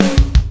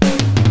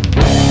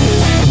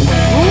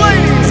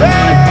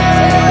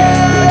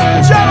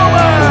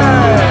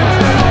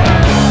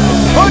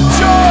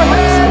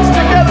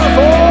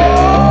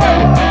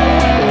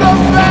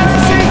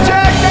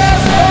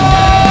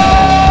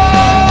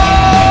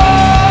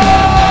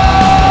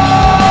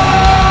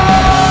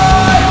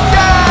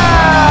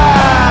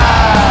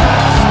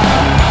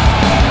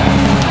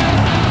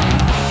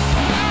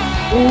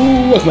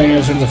Welcome,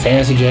 my to the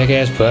Fantasy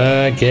Jackass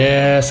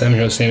Podcast. I'm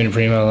your host, Sammy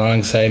Primo.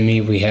 Alongside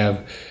me, we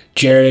have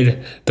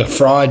Jared, the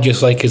fraud,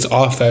 just like his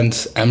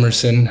offense,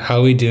 Emerson. How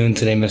are we doing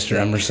today, Mr.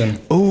 Emerson?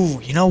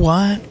 Ooh, you know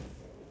what?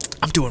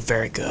 I'm doing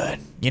very good.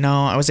 You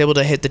know, I was able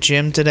to hit the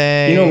gym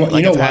today.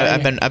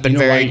 I've been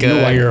very good. You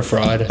know why you're a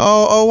fraud?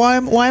 Why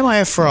am I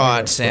a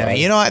fraud,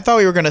 Sammy? You know, I thought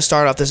we were going to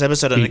start off this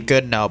episode on a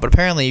good note, but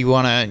apparently you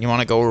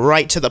wanna go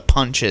right to the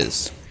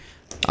punches,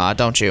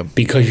 don't you?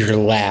 Because you're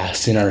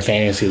last in our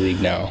fantasy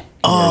league now.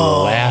 You're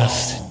the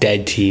last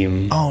dead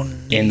team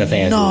in the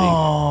fantasy league.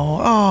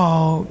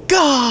 Oh,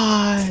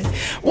 God.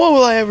 What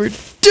will I ever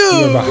do?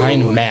 You're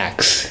behind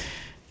Max.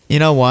 You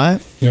know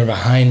what? You're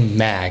behind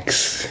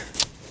Max.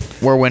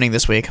 We're winning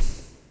this week.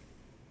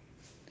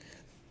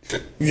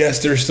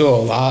 Yes, there's still a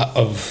lot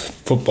of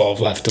football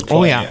left to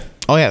play.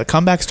 Oh, yeah. The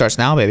comeback starts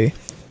now, baby.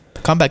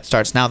 The comeback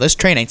starts now. This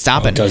train ain't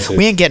stopping.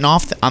 We ain't getting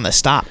off on the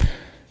stop.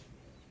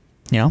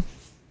 You know?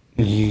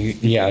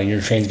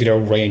 Your train's going to go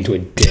right into a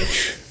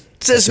ditch.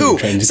 Says who?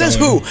 Says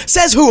who?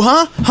 Says who,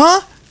 huh? Huh?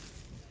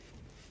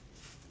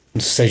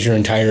 It says your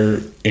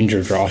entire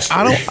injured roster.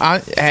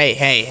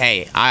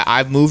 Hey.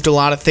 I've moved a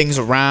lot of things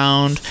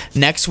around.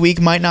 Next week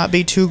might not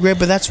be too great,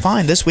 but that's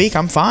fine. This week,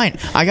 I'm fine.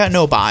 I got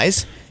no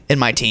buys in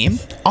my team.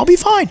 I'll be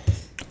fine.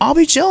 I'll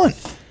be chilling.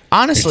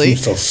 Honestly,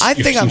 I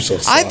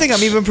think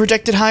I'm even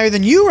projected higher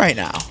than you right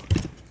now.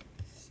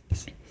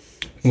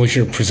 What's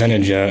your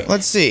percentage at?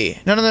 Let's see.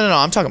 No.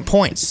 I'm talking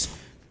points.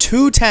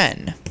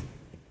 210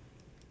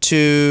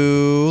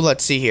 to,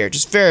 let's see here,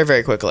 just very,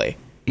 very quickly.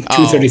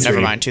 233.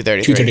 Never mind,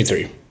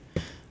 233.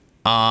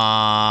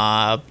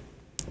 233.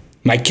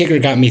 My kicker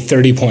got me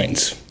 30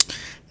 points.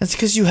 That's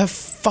because you have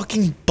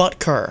fucking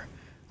Butker.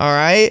 All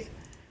right?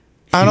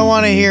 I don't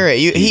want to hear it.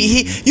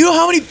 You know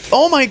how many?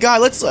 Oh my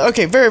God!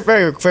 Okay, very,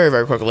 very, very,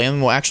 very quickly,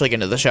 and we'll actually get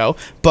into the show.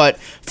 But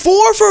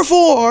 4 for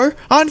 4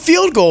 on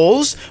field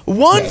goals,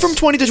 one from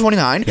 20 to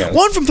 29,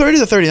 one from 30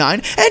 to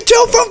 39, and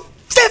 2 from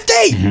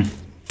 50.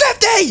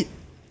 50.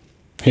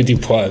 50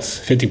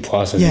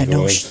 plus. Yeah,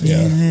 no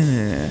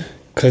shit.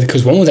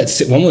 Because one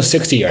was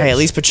 60 yards. Hey, at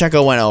least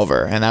Pacheco went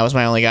over, and that was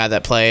my only guy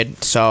that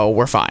played, so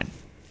we're fine.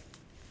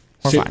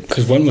 We're fine.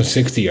 Because one was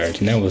 60 yards,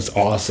 and that was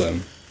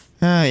awesome.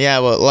 Yeah,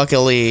 well,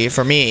 luckily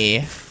for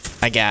me,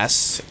 I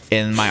guess,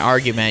 in my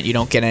argument, you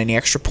don't get any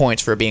extra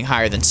points for being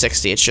higher than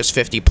 60. It's just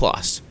 50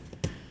 plus.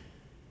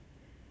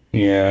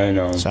 Yeah, I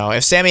know. So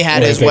if Sammy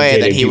had his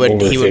way, then he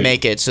would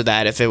make it so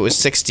that if it was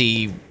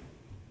 60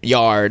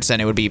 yards,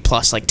 then it would be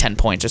plus like 10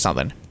 points or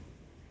something.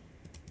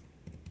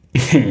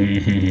 I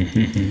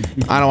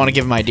don't want to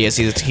give him ideas.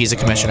 He's a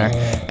commissioner.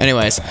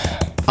 Anyways,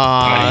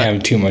 I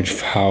have too much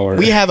power.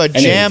 We have a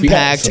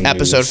jam-packed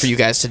episode for you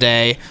guys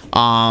today.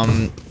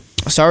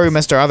 Sorry we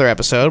missed our other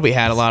episode. We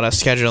had a lot of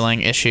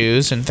scheduling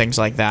issues and things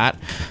like that.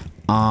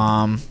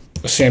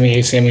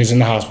 Sammy's in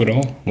the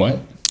hospital. What?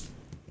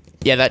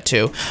 Yeah, that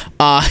too.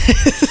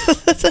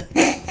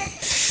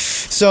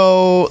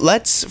 So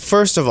let's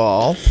first of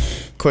all,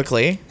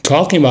 quickly.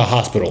 Talking about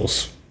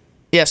hospitals.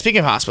 Yeah, speaking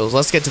of hospitals,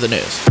 let's get to the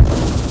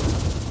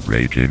news.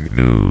 Breaking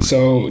news.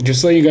 So,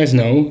 just to let you guys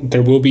know,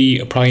 there will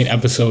be probably an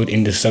episode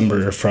in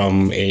December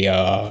from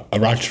a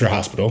Rochester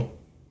hospital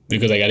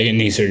because I got to get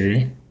knee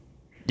surgery.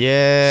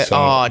 Yeah.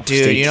 So,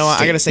 dude, you know what?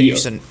 I got to send you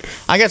some.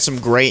 I got some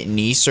great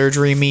knee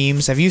surgery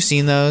memes. Have you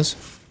seen those?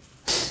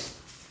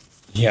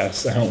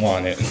 Yes, I don't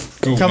want it.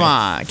 Come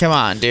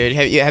on, dude.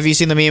 Have you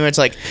seen the meme? It's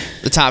like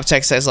the top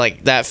text says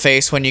like that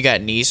face when you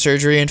got knee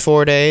surgery in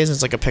 4 days.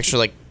 It's like a picture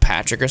like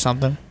Patrick or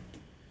something.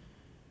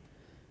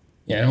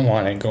 Yeah, I don't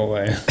want it. Go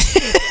away.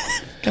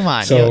 Come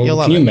on, so you'll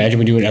love can you it. imagine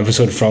we do an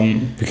episode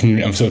from?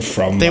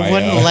 They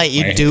wouldn't let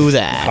you do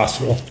that.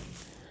 Hospital.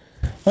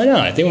 Why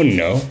not? They wouldn't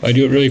know. I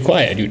do it really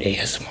quiet. I do an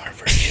ASMR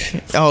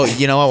version. Oh,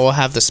 you know what? We'll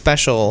have the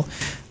special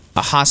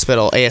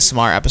hospital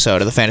ASMR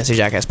episode of the Fantasy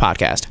Jackass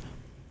podcast.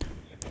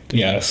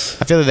 Yes.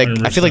 I feel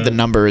like the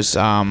numbers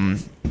go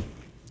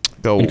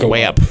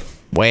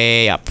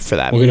way up for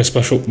that. We'll get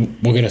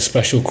a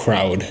special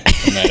crowd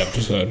in that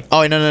episode.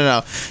 Oh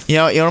no. You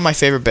know what my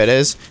favorite bit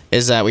is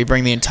that we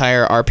bring the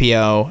entire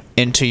RPO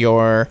into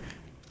your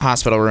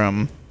hospital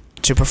room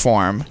to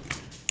perform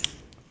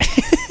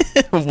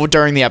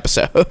during the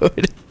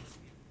episode.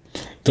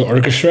 The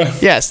orchestra?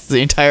 Yes, the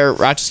entire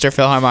Rochester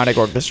Philharmonic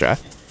Orchestra.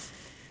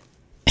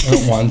 I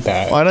don't want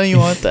that. Why don't you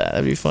want that?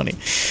 That'd be funny.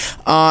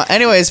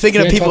 Anyway,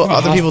 speaking of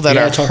other people that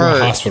are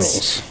hurt,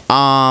 hospitals.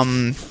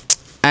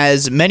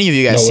 As many of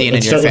you guys seen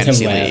in your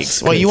fantasy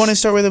leagues. Well, you want to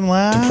start with him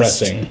last?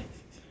 Depressing.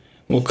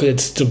 Well, because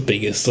it's the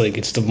biggest,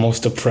 it's the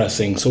most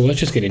depressing. So let's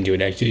just get into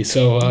it, actually.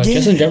 So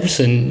Justin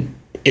Jefferson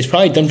is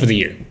probably done for the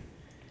year.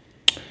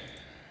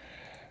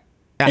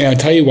 And I'll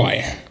tell you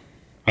why.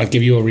 I'll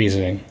give you a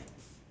reasoning.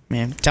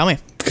 Man, tell me.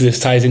 Because this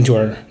ties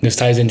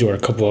into a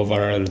couple of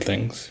our other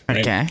things. Right?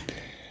 Okay.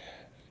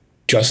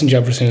 Justin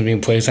Jefferson is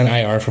being placed on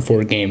IR for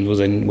 4 games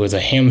was a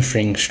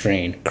hamstring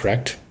strain,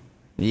 correct?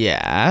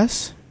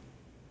 Yes.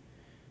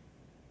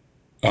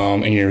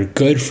 And your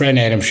good friend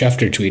Adam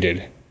Schefter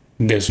tweeted,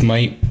 this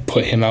might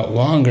put him out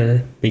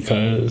longer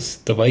because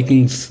the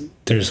Vikings,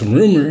 there's some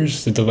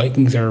rumors that the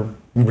Vikings are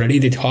ready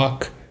to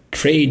talk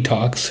trade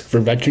talks for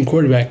veteran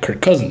quarterback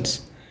Kirk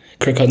Cousins.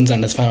 Kirk Cousins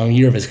on his final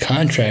year of his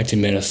contract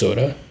in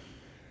Minnesota.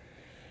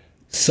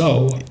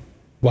 So,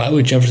 why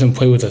would Jefferson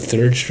play with a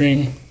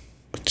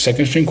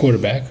second string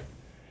quarterback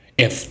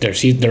if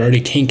they're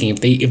already tanking?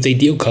 If they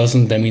deal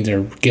Cousins, that means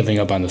they're giving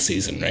up on the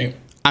season, right?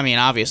 I mean,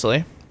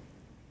 obviously.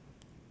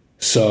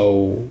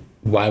 So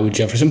why would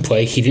Jefferson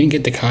play? He didn't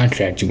get the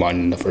contract he wanted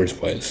in the first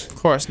place. Of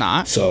course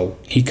not. So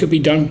he could be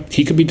done.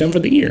 He could be done for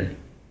the year.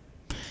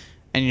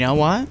 And you know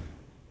what?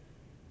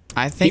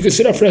 I think He could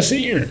sit out for the rest of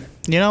the year.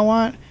 you know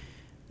what?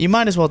 You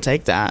might as well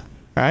take that,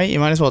 right? You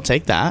might as well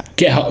take that.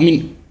 I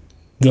mean,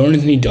 the only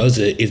reason he does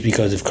it is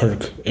because of Kirk.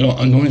 The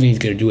only thing he's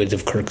going to do it is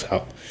if Kirk's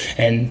out,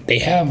 and they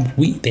have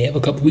a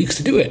couple weeks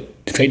to do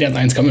it. The trade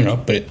deadline's coming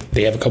up, but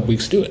they have a couple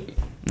weeks to do it.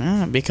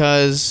 Yeah,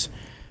 because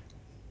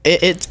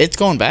it's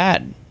going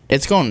bad.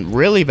 It's going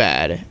really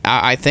bad.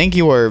 I think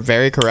you were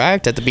very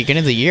correct at the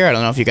beginning of the year. I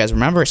don't know if you guys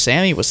remember.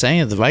 Sammy was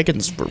saying that the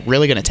Vikings were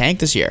really going to tank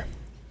this year.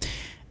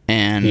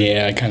 And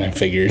yeah, I kind of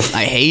figured.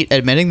 I hate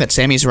admitting that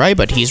Sammy's right,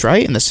 but he's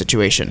right in this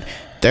situation.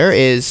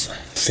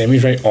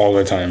 Sammy's right all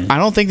the time. I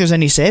don't think there's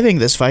any saving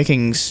this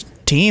Vikings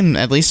team,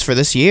 at least for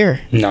this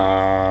year.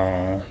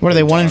 Nah. What are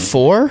they,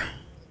 1-4?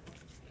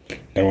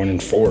 They're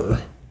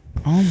 1-4.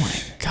 Oh my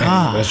And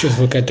god. let's just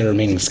look at the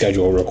remaining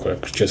schedule real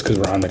quick, just because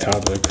we're on the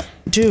topic.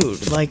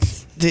 Dude, like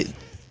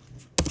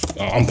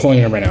I'm pulling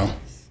it up right now.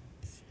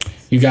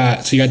 You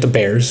got the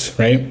Bears,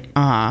 right?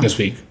 This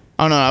week.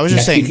 Oh no, I was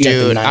just Next saying week you got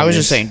the dude. I was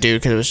just Niners. saying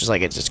dude because it was just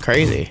like it's just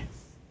crazy.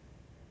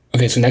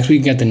 Okay, so next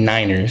week you got the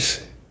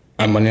Niners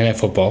on Monday Night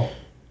Football.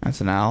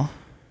 That's an L.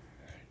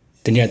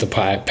 Then you got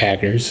the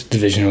Packers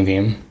divisional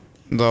game.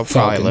 They'll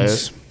probably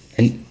lose.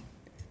 And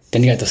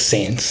then you got the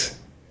Saints.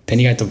 Then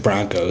you got the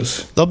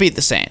Broncos. They'll beat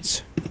the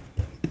Saints.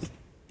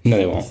 No,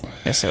 they won't.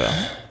 Yes, they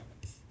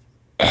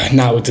will.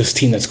 Not with this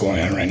team that's going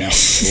on right now.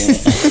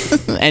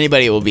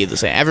 Anybody will beat the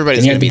Saints.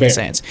 Everybody's Then you going to have beat the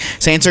the Saints.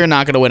 Saints are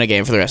not going to win a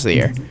game for the rest of the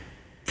year.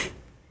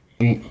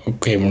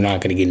 Okay, we're not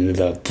going to get into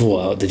the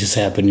blowout that just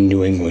happened in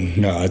New England.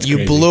 No, it's You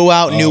crazy. blew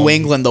out New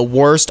England, the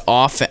worst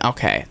offense.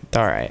 Okay,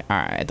 all right.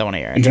 I don't want to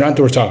hear it. They're not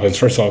the worst offense.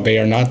 First of all, they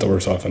are not the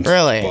worst offense.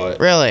 Really, but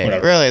really,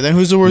 whatever. really. Then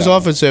who's the worst No.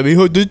 offense, Sammy?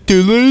 The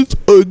Steelers.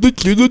 The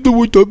Steelers the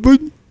worst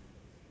offense.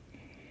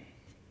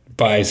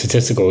 By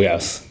statistical,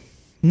 yes.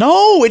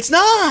 No, it's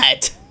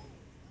not.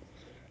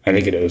 I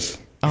think it is.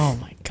 Oh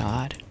my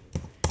god.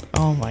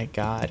 Oh my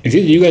god. It's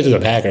either you guys or the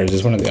Packers.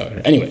 It's one or the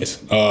other. Anyways,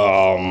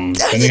 then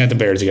they got the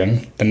Bears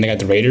again. Then they got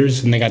the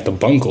Raiders. And they got the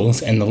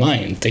Bunkles and the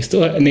Lions. They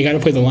got to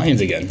play the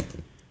Lions again.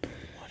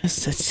 What does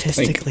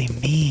statistically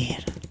mean?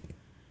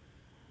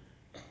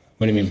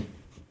 What do you mean?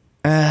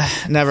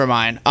 Never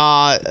mind.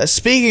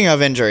 Speaking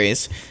of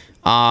injuries,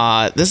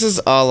 this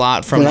is a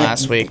lot from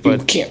last week, you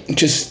but can't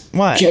just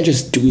What? Can't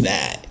just do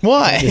that.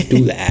 What? You can't just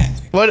do that.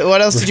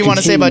 what else did you want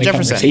to say about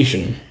Jefferson?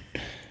 Conversation.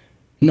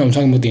 No, I'm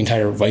talking about the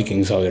entire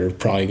Vikings. How they're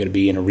probably going to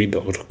be in a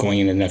rebuild going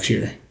into next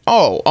year.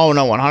 Oh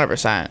no,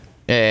 100%.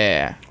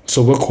 Yeah.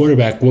 So what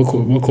quarterback? What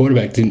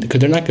quarterback? Because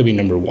they're not going to be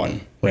number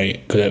one,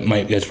 right? Because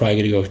that's probably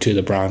going to go to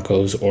the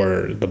Broncos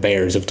or the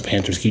Bears if the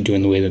Panthers keep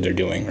doing the way that they're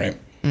doing, right?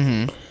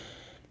 Mm-hmm.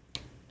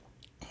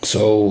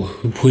 So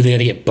who are they going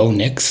to get? Bo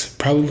Nix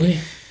probably,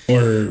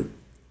 or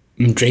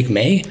Drake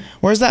May?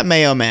 Where's that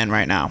Mayo man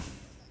right now?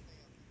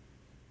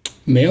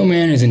 Mayo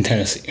Man is in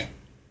Tennessee.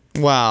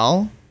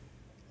 Well,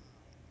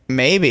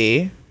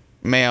 maybe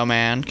Mayo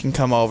man can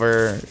come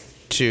over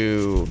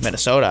to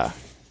Minnesota.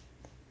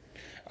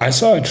 I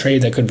saw a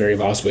trade that could very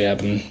possibly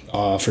happen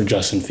for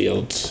Justin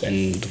Fields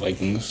and the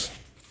Vikings.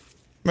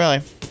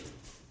 Really?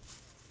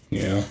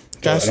 Yeah. I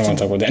Justin- don't want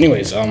to talk about that.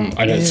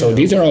 Anyways, so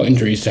these are all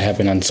injuries to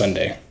happen on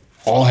Sunday.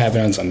 All happen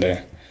on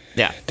Sunday.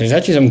 Yeah. There's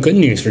actually some good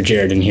news for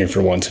Jared in here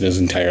for once in his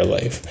entire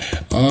life.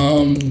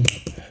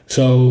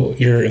 So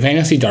your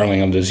fantasy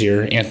darling of this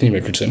year, Anthony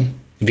Richardson,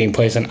 being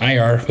placed on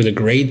IR with a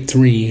grade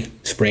 3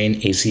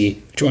 sprained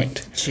AC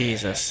joint.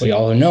 Jesus. We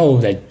all know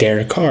that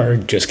Derek Carr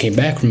just came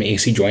back from an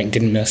AC joint,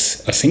 didn't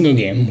miss a single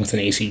game with an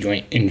AC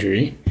joint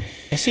injury.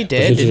 Yes, he This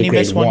did. was Didn't a he grade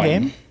miss one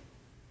game?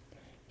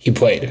 He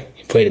played.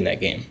 He played in that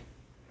game.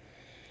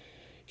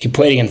 He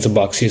played against the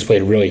Bucks. He just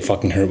played really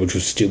fucking hurt, which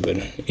was stupid.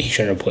 He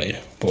shouldn't have played,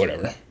 but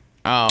whatever.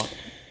 Oh.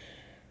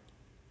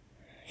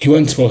 He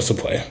wasn't supposed to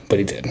play, but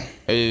he did.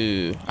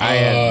 Ooh. I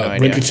had no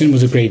idea. Richardson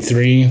was a grade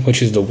 3,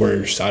 which is the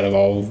worst out of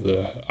all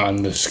of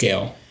on the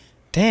scale.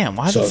 Damn,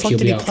 why So the fuck he'll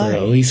did be he out for at play?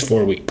 least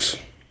 4 weeks.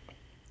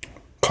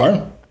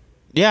 Carr?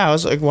 Yeah, I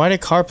was like, why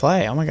did Carr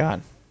play? Oh my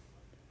god.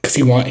 Because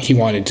he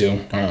wanted to.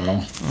 I don't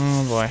know.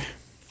 Oh boy.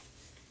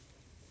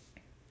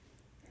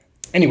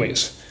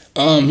 Anyways,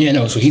 so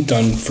he's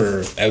done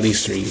for at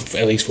least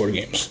 4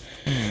 games.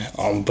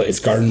 But it's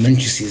Gardner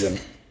Minshew season.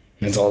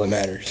 That's all that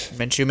matters.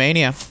 Minshew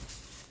Mania.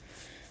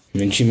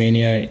 Minshew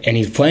Mania, and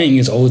he's playing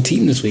his old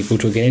team this week,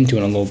 which we'll get into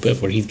in a little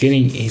bit, where he's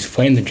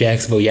playing the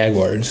Jacksonville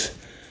Jaguars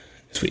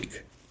this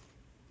week.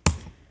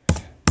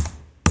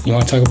 You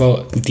want to talk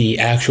about the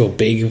actual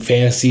big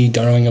fantasy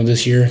darling of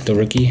this year, the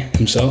rookie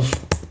himself?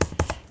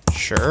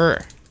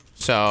 Sure.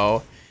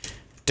 So,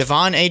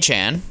 Devon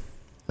Achane,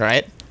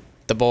 right?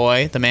 the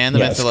boy, the man, the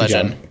myth, the good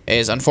legend, job.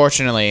 is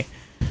unfortunately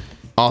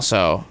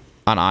also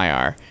on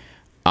IR.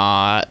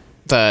 The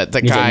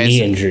He's a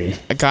knee injury.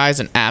 guy's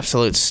an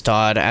absolute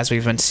stud, as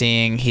we've been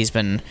seeing. He's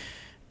been.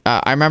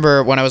 I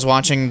remember when I was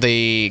watching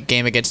the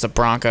game against the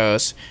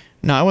Broncos.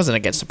 No, it wasn't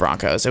against the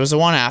Broncos. It was the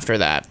one after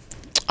that.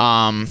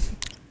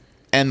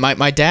 And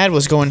my dad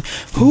was going,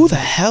 "Who the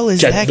hell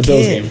is that the kid?"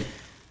 Bills game.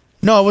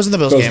 No, it wasn't the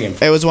Bills Bills game. game.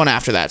 It was one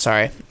after that.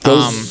 Sorry.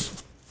 I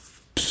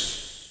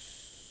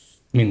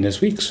mean,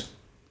 this week's.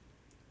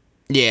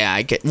 Yeah,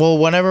 I get. Well,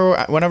 whenever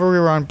we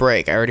were on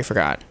break, I already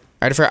forgot.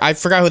 I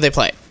forgot who they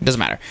played. It doesn't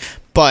matter.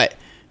 But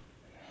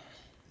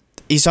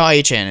he saw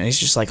HN and he's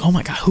just like, "Oh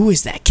my god, who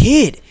is that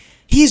kid?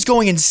 He's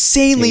going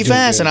insanely He's doing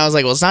fast." good. And I was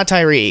like, "Well, it's not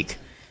Tyreek.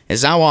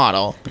 It's not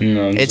Waddle.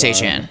 No, it's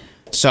it's not. HN."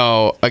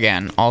 So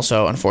again,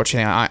 also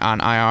unfortunately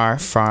on IR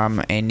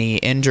from a knee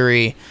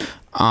injury.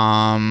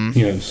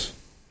 Yes.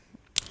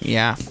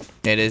 Yeah,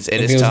 it is.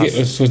 It Okay,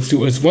 is tough.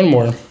 let's one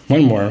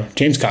more.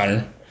 James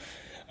Conner,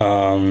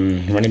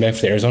 running back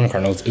for the Arizona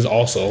Cardinals, is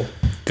also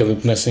going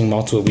to be missing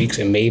multiple weeks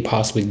and may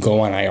possibly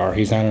go on IR.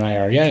 He's not on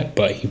IR yet,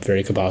 but he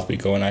very could possibly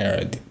go on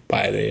IR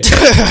by the.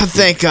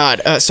 Thank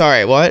God.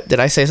 Sorry, what? Did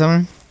I say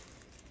something?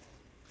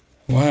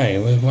 Why?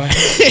 Why?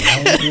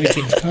 Why would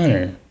James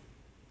Conner?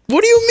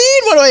 What do you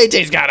mean? What do I hate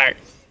James Conner?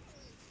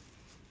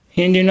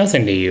 He didn't do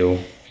nothing to you.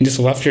 He just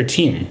left your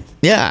team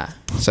Yeah,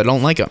 so I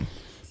don't like him.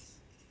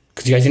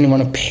 because you guys didn't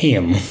want to pay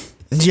him.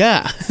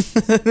 Yeah.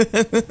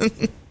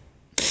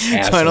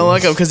 So I don't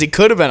like him because he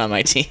could have been on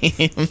my team.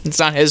 It's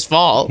not his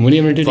fault. What did he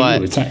ever do to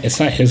but- you? It's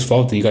not his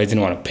fault that you guys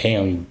didn't want to pay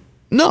him.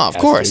 No, of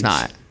course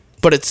Bastards. not.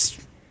 But it's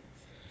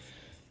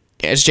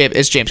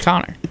James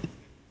Conner.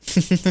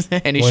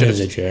 And he What should. is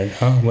it, Jared?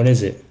 Huh? What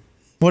is it?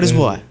 What is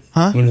what?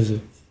 Huh? What is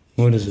it?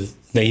 What is it?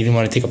 That you didn't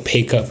want to take a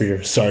pay cut for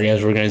your sorry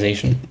ass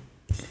organization?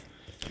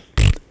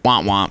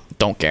 Womp womp.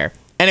 Don't care.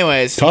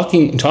 Anyways,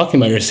 Talking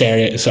about your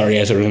sorry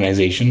ass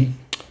organization.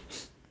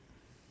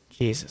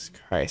 Jesus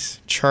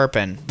Christ,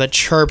 chirping. The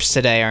chirps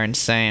today are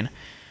insane.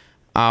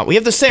 We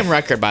have the same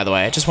record, by the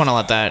way. I just want to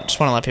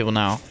let people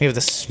know we have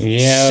the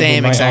Yeah,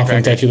 same but my exact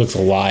offense record actually looks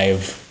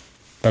alive.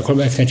 My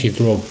quarterback can actually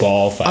throw a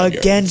ball 5 yards.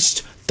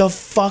 against the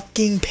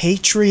fucking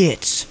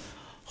Patriots.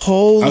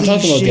 Holy I'm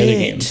talking about shit. the other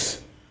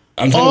games.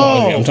 I'm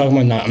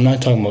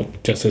not talking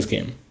about just this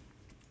game.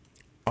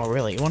 Oh,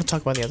 really? You want to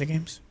talk about the other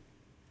games?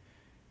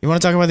 You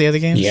want to talk about the other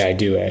games? Yeah, I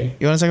do.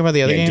 You want to talk about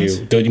the other I games?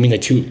 do. Don't you mean the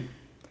two?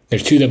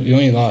 There's two that we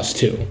only lost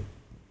 2.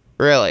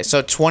 Really?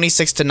 So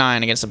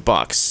 26-9 against the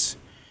Bucks.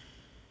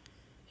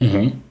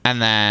 Mm-hmm.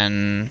 And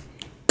then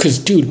Cause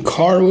dude,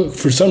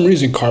 for some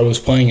reason Carr was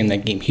playing in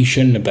that game. He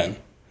shouldn't have been.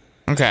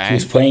 He okay,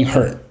 was playing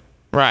hurt.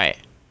 right.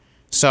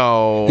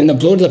 So In the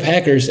blow to the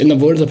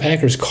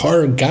Packers,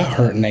 Carr got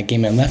hurt in that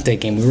game and left that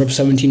game. We were up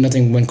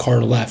 17-0 when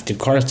Carr left. If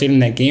Carr stayed in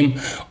that game,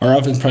 our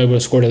offense probably would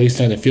have scored at least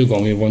another field goal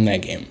and we would have won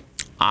that game.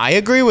 I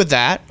agree with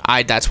that.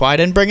 That's why I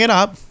didn't bring it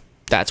up.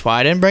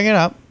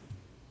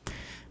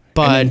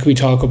 But And then can we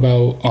talk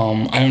about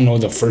I don't know,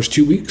 the first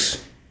 2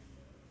 weeks?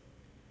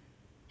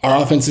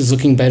 Our offense is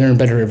looking better and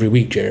better every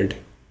week, Jared.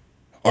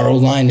 Our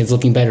O-line is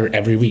looking better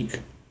every week.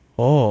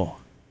 oh,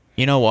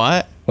 you know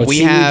what? Let's We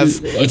see what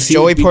have we- let's see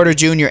Joey what we- Porter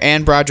Jr.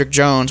 and Broderick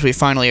Jones. We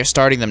finally are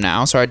starting them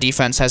now, so our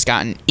defense has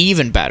gotten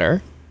even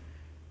better.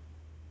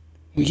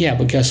 Yeah,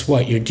 but guess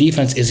what? Your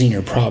defense isn't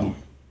your problem.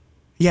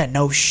 Yeah,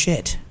 no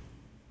shit.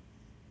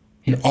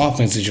 Your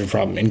offense is your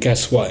problem. And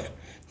guess what?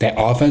 That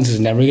offense is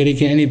never going to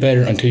get any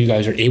better until you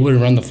guys are able to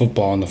run the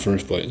football in the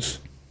first place.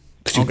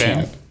 'Cause you Okay,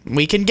 can't.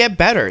 we can get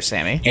better,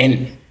 Sammy.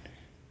 And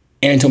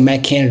until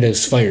Matt Canada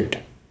is fired.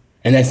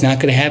 And that's not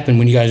going to happen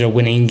when you guys are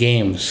winning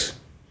games.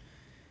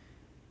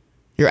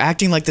 You're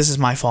acting like this is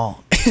my fault.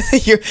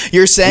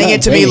 You're saying I'm not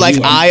it to me blaming like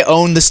you, I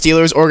own the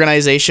Steelers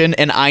organization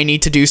and I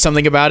need to do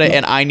something about it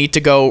and I need to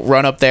go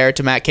run up there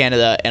to Matt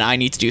Canada and I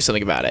need to do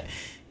something about it.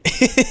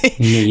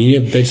 You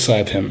need to bitch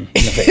slap him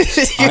in the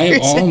face.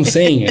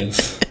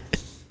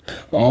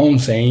 All I'm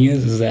saying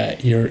is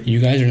that you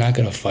guys are not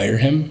going to fire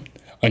him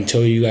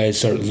until you guys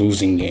start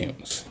losing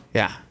games.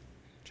 Yeah.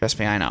 Trust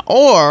me, I know.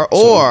 Or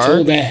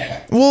Until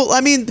that, well,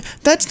 I mean,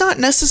 that's not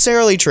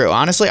necessarily true.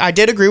 Honestly, I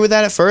did agree with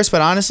that at first,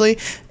 but honestly,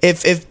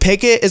 if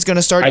Pickett is going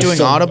to start doing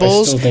still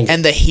audibles think-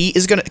 and the Heat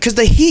is going to, because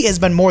the Heat has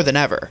been more than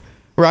ever,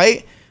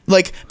 right?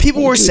 Like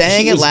people were Dude,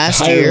 saying he it was last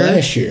higher year.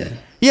 Last year.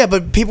 Yeah,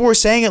 but people were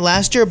saying it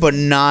last year, but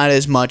not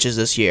as much as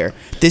this year.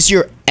 This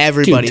year,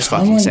 everybody's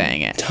fucking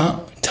saying it.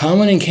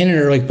 Tomlin and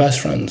Canada are like best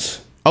friends.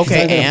 Okay,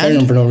 He's not gonna fire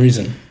and? him for no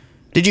reason.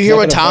 Did you He's hear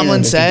not what gonna fire him Tomlin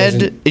if he said?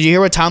 doesn't- Did you hear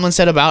what Tomlin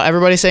said about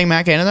everybody saying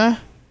Matt Canada?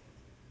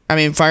 I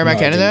mean, fire Matt No,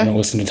 I Canada? don't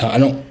listen to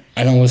Tom.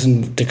 I don't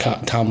listen to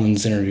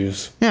Tomlin's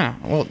interviews. Yeah,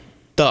 well,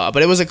 duh.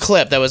 But it was a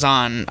clip that was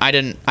on. I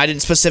didn't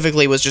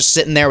specifically was just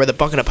sitting there with a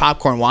bucket of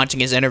popcorn watching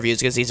his interviews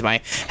because he's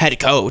my head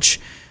coach.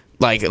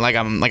 Like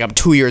I'm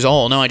 2 years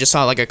old. No, I just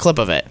saw like a clip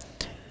of it,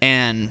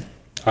 and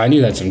I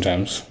do that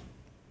sometimes.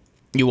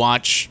 you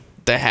watch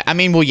I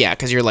mean, well, yeah,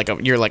 because you're like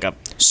a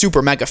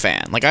super mega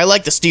fan. Like I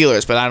like the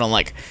Steelers, but I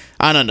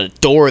don't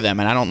adore them,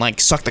 and I don't like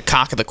suck the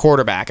cock of the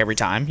quarterback every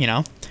time. You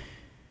know.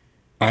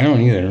 I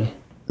don't either.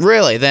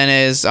 Really? Then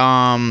is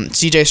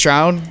CJ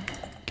Stroud?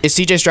 Is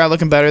CJ Stroud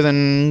looking better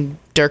than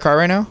Derek Carr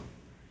right now?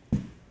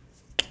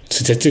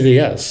 Statistically,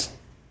 yes.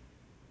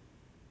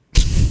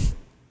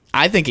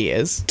 I think he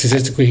is.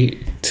 Statistically,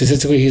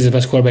 he's the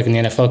best quarterback in the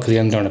NFL because he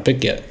hasn't thrown a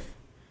pick yet.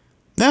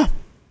 Yeah.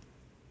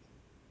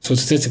 So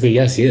statistically,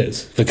 yes, he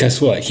is. But guess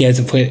what? He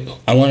hasn't played.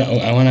 I want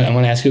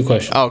to ask you a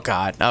question. Oh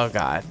God. No,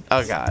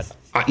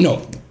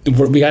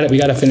 we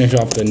gotta finish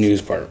off the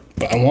news part.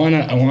 But I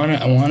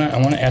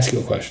wanna ask you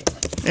a question.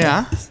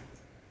 Yeah.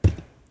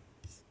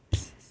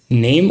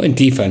 Name a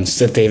defense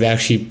that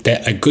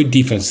a good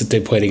defense that they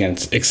played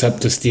against,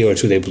 except the Steelers,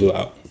 who they blew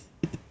out.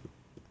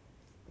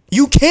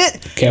 You can't.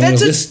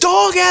 That's a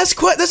dog ass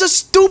question. That's a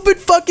stupid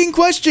fucking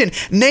question.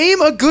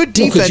 Name a good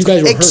defense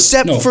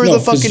except for the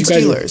fucking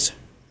Steelers.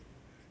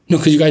 No,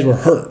 because you guys were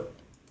hurt.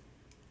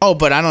 Oh,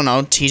 but I don't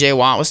know. T.J.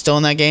 Watt was still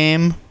in that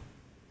game.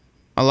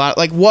 A lot.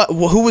 Like what?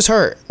 Who was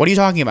hurt? What are you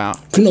talking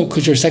about? No,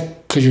 because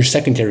your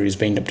secondary is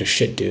banged up to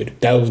shit, dude.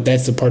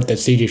 That's the part that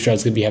C.J.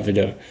 Stroud's gonna be having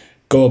to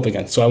go up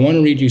against. So I want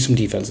to read you some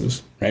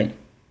defenses, right?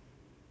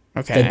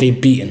 Okay. That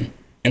they've beaten,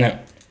 and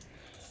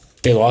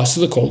they lost to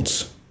the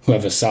Colts, who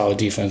have a solid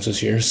defense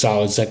this year,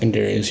 solid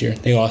secondary this year.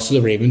 They lost to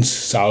the Ravens,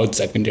 solid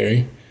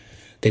secondary.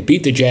 They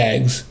beat the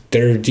Jags.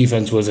 Their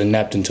defense was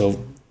inept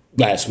until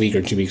last week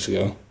or 2 weeks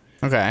ago.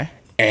 Okay.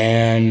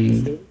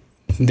 And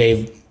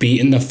they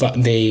beat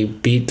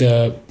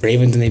the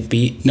Ravens and they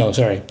beat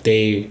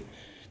the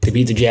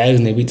Jags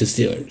and they beat the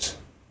Steelers.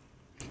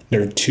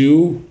 They're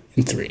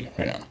 2-3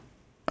 right now.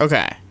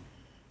 Okay.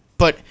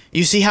 But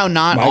you see how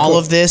not all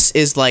of this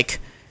is like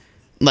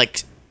no,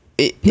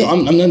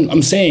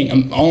 I'm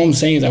saying all I'm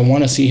saying is I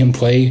want to see him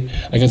play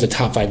against a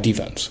top 5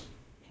 defense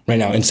right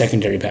now in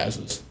secondary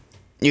passes.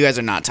 You guys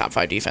are not top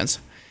 5 defense.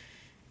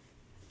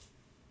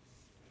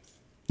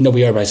 No,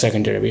 we are by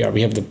secondary. We are.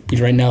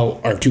 Right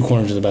now, our 2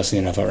 corners are the best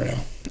in the NFL right now.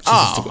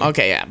 Oh,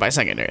 okay, yeah, by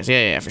secondaries.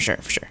 Yeah, for sure.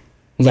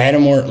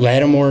 Lattimore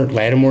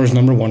is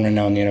number 1 right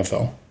now in the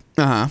NFL.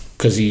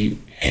 Because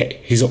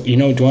he's do you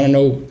want to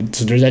know?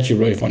 So there's actually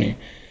really funny.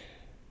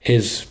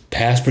 His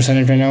pass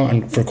percentage right now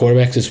for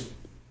quarterbacks is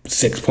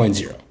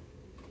 6.0.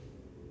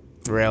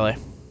 Really?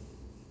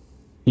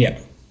 Yeah.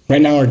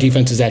 Right now, our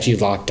defense is actually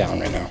locked down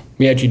right now.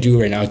 We actually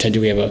do right now. I think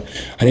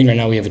right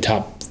now we have a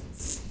top.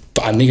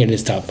 I think it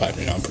is top 5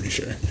 right now, I'm pretty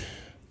sure.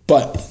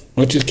 But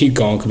let's just keep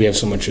going because we have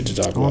so much shit to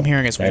talk about. All I'm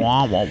hearing is right?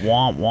 wah, wah,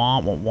 wah, wah,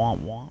 wah, wah,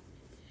 wah.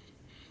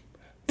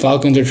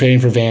 Falcons are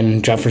trading for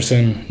Van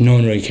Jefferson. No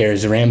one really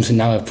cares. The Rams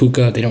now have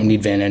Puka. They don't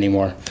need Van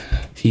anymore.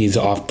 He's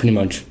off pretty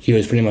much. He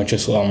was pretty much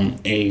just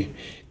a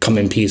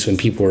come-in piece when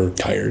people were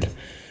tired.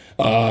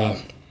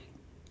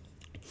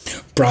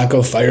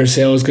 Bronco fire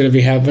sale is going to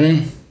be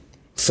happening.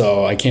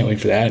 So I can't wait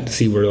for that to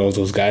see where all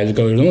those guys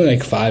go. There's only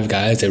like 5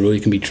 guys that really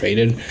can be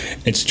traded.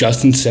 It's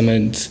Justin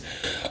Simmons,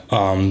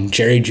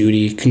 Jerry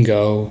Jeudy can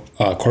go,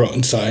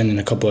 Courtland Sutton, and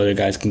a couple other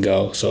guys can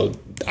go. So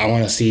I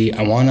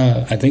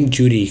think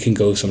Jeudy can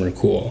go somewhere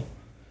cool.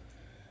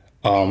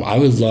 I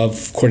would love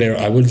Cordero.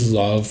 I would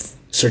love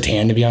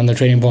Surtain to be on the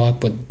trading block,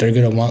 but they're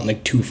gonna want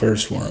like 2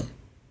 firsts for him.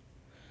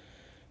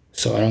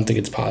 So I don't think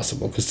it's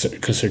possible because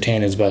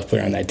Surtain is the best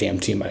player on that damn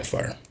team by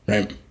far,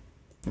 right?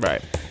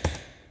 Right.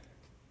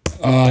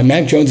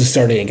 Mac Jones is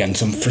starting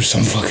against him for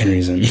some fucking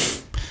reason.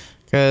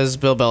 Because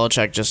Bill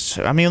Belichick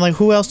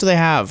who else do they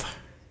have?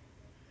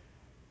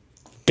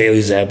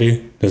 Bailey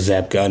Zappi, the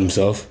Zap God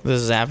himself. The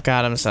Zap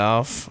God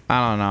himself.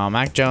 I don't know.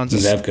 Mac Jones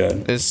is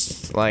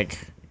like.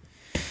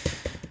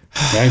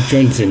 Mac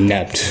Jones is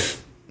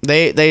inept.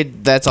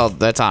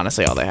 That's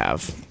honestly all they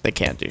have. They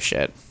can't do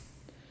shit.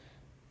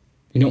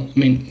 They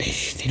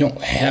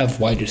don't have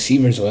wide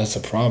receivers, so that's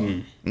the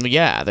problem.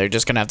 Yeah, they're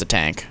just gonna have to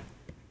tank.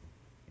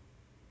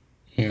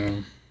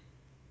 Yeah.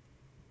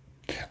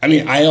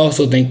 I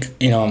also think,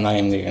 I'm not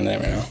even thinking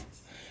that right now.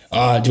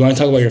 Do you want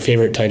to talk about your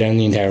favorite tight end in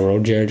the entire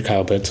world, Jared?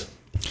 Kyle Pitts?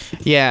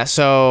 Yeah,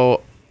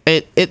 so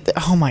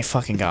oh my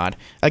fucking God.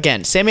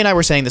 Again, Sammy and I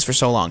were saying this for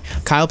so long.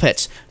 Kyle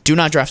Pitts, do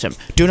not draft him.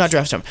 Do not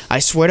draft him. I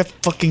swear to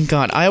fucking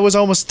God. I was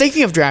almost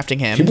thinking of drafting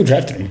him. People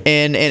drafted him.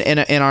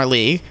 In our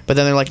league, but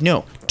then they're like,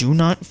 no, do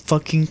not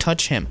fucking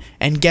touch him.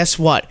 And guess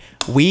what?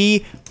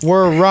 We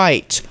were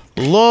right.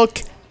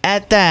 Look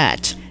at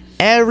that.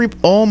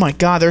 Oh my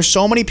God, there's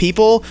so many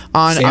people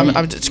on.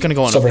 I'm just gonna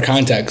go on. So for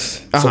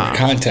context,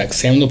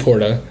 Sam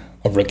Laporta,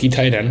 a rookie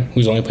tight end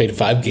who's only played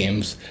 5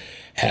 games,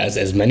 has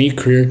as many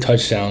career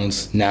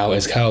touchdowns now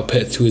as Kyle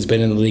Pitts, who has been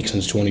in the league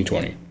since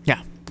 2020.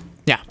 Yeah.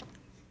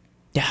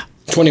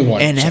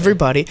 21. And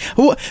everybody.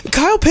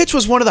 Kyle Pitts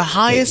was one of the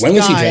highest when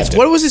was guys. He drafted?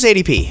 What was his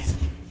ADP?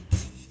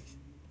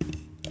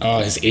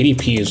 His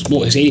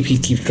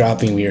ADP keeps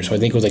dropping weird, so I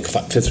think it was like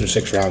 5th or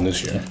 6th round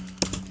this year.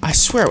 I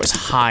swear it was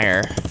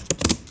higher.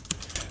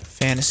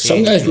 Fantasy.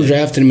 Some guys were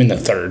drafting him in the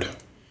 3rd.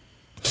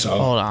 So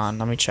hold on,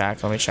 let me check.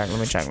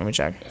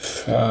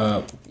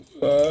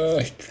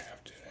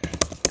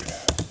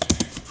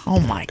 Oh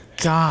my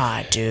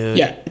God, dude.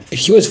 Yeah,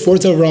 he was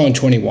 4th overall in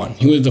 21.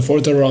 He was the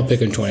 4th overall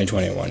pick in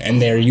 2021, and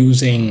they're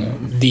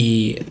using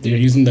the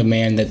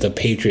man that the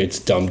Patriots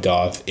dumped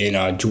off in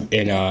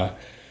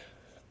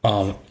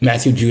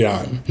Matthew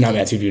Judon, not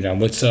Matthew Judon.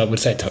 What's that?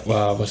 What's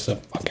the?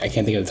 I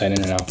can't think of the tight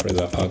end now for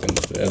the Falcons.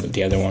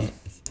 The other one.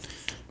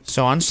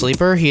 So on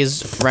Sleeper,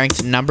 he's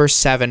ranked number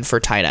 7 for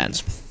tight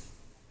ends.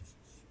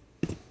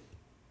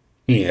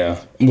 Yeah,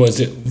 was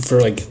it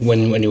for like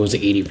when he was at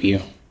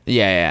ADP?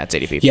 Yeah, it's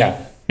ADP.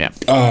 Yeah.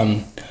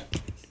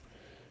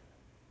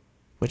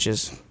 Which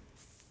is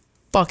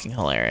fucking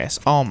hilarious.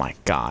 Oh my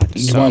god.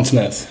 Juwan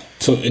Smith.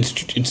 So it's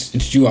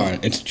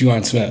Juwan. It's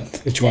Juwan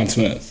Smith. It's Juwan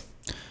Smith.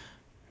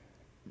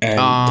 And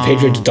the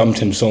Patriots dumped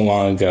him so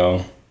long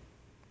ago.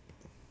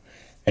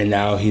 And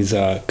now he's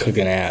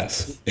cooking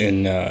ass.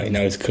 And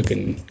now he's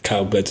cooking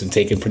Kyle Pitts and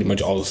taking pretty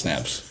much all the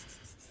snaps.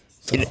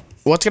 So.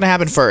 What's going to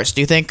happen first?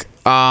 Do you think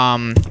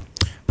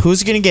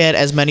who's going to get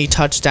as many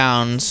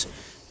touchdowns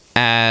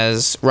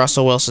as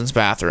Russell Wilson's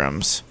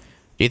bathrooms?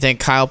 Do you think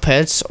Kyle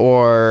Pitts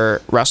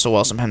or Russell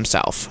Wilson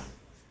himself?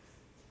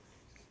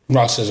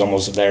 Russ is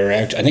almost there.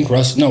 Actually, I think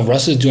Russ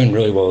is doing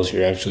really well this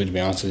year, actually, to be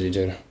honest with you,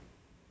 dude.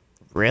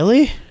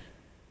 Really?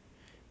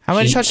 How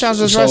many touchdowns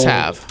does Russ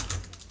have?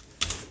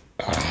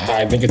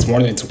 I think it's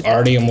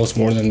already almost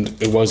more than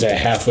it was at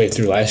halfway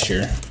through last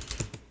year.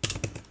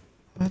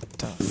 What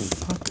the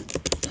fuck?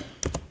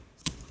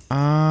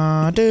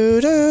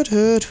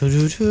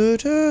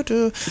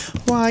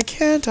 Why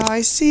can't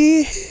I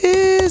see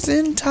his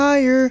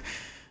entire...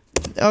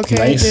 Okay,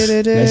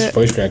 nice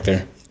voice crack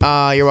there.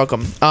 You're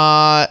welcome.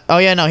 Oh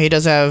yeah, no, he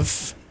does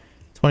have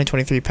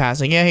 2023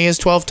 passing. Yeah, he has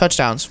 12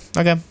 touchdowns.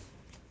 Okay.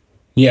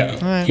 Yeah,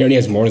 right. He already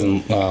has more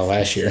than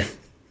last year.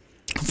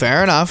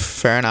 Fair enough.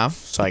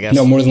 So I guess...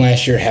 No, more than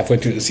last year, halfway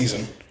through the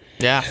season.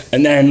 Yeah.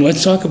 And then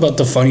let's talk about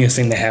the funniest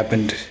thing that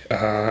happened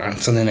on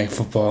Sunday Night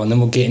Football, and then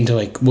we'll get into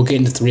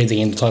 3 of the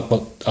games. We'll talk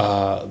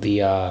about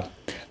the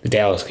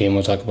Dallas game.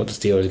 We'll talk about the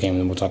Steelers game,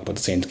 and then we'll talk about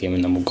the Saints game,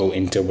 and then we'll go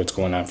into what's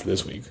going on for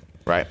this week.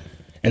 Right.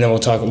 And then we'll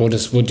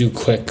do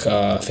quick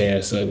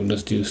fantasy. We'll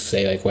just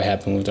say like what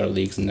happened with our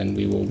leagues, and then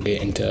we will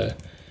get into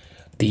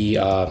the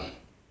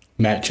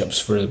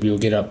matchups we will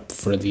get up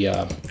for the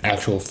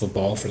actual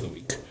football for the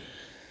week.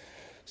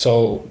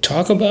 So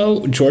talk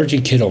about Georgie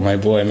Kittle, my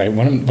boy,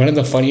 one of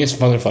the funniest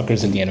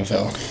motherfuckers in the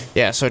NFL.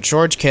 Yeah, so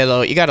George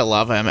Kittle, you gotta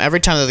love him. Every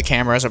time that the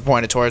cameras are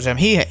pointed towards him,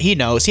 he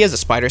knows, he has a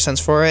spider sense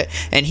for it,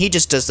 and he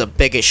just does the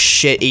biggest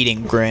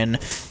shit-eating grin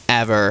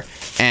ever.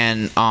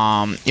 And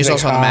he was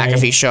also on the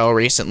McAfee show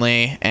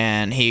recently,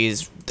 and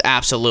he's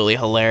absolutely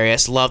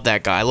hilarious. Love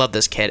that guy. Love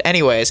this kid.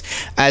 Anyways,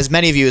 as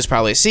many of you has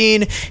probably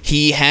seen,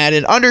 he had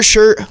an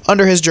undershirt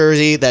under his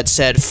jersey that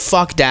said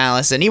 "fuck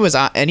Dallas," and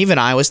even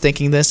I was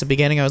thinking this at the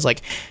beginning. I was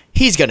like,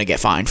 he's gonna get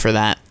fined for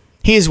that.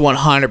 He's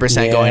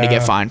 100% going to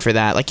get fined for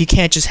that. Like, you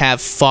can't just have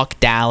 "fuck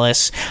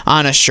Dallas"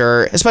 on a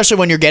shirt, especially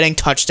when you're getting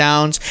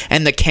touchdowns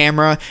and the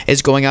camera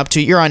is going up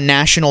to, you're on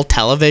national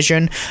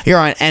television, you're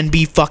on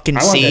NB fucking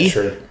C, I want that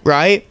shirt.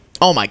 Right?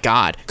 Oh my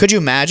god. Could you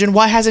imagine?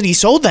 Why hasn't he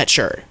sold that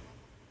shirt?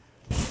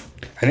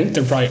 I think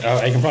they're probably.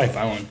 I can probably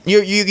find one.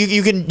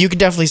 You can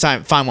definitely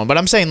find one, but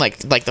I'm saying like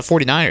the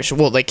 49ers.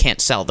 Well, they can't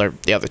sell the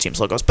other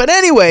team's logos. But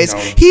anyways,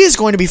 he is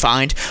going to be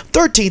fined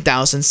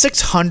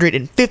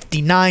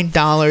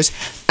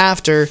 $13,659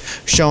 after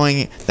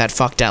showing that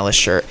 "fuck Dallas"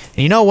 shirt.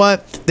 And you know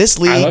what? This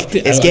league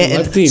is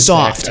getting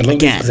soft again.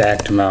 The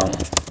exact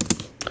amount.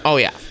 Oh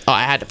yeah. Oh,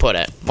 I had to put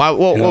it. What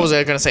was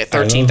I gonna say?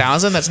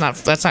 13,000? That's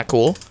not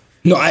cool.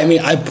 No, I mean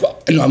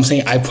I'm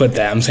saying I put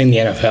that. I'm saying the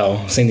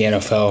NFL. I'm saying the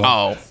NFL.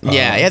 Oh,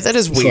 yeah, that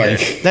is weird.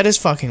 That is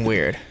fucking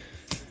weird.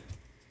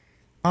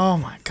 Oh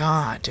my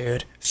god,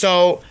 dude.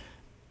 So,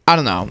 I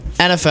don't know.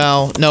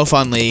 NFL, no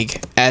fun league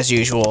as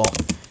usual.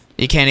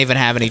 You can't even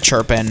have any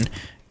chirping,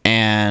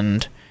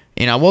 and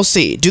we'll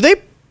see. Do they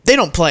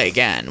don't play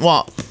again?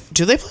 Well,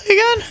 do they play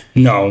again?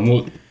 No.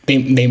 Well,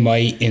 they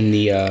might in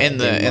the playoffs.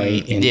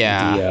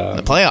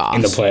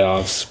 In the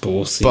playoffs, but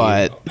we'll see.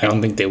 But I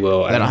don't think they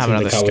will. They don't have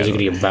another schedule. The Cowboys are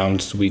going to get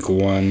bounced week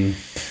 1.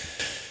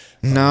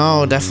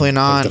 No, definitely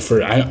not.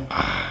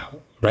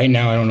 Right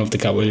now, I don't know if the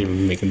Cowboys are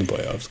even making the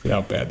playoffs.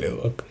 How bad they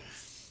look.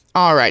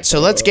 All right, so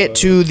let's get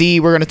to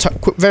we're going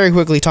to very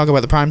quickly talk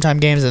about the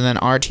primetime games and then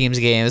our team's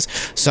games.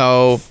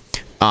 So,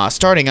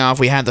 starting off,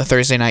 we had the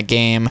Thursday night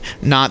game,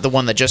 not the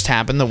one that just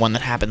happened, the one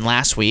that happened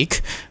last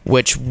week,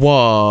 which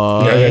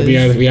was...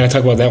 Yeah, we got to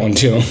talk about that one,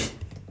 too.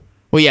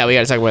 Well, yeah, we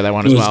got to talk about that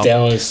one as well.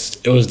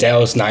 It was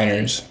Dallas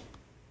Niners.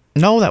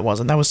 No, that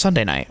wasn't. That was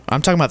Sunday night.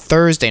 I'm talking about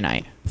Thursday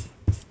night.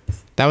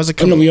 That was a...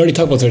 no, we already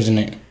talked about Thursday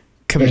night.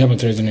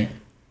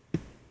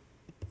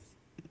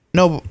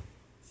 No.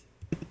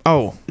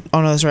 Oh,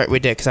 no, that's right. We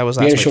did, because that was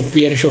last week.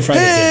 We had a show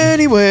Friday.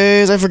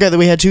 Anyways, I forgot that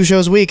we had 2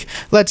 shows a week.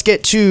 Let's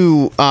get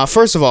to...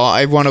 first of all,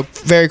 I want to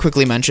very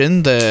quickly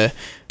mention the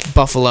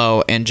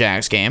Buffalo and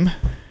Jags game.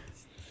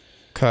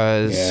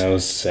 Because... Yeah, that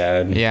was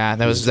sad. Yeah,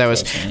 that was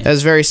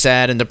very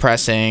sad and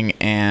depressing,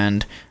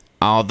 and...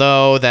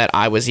 Although that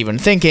I was even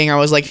thinking, I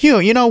was like,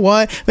 you know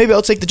what? Maybe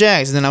I'll take the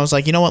Jags. And then I was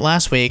like, you know what?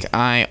 Last week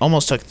I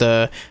almost took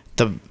the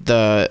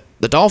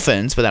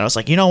Dolphins, but then I was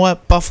like, you know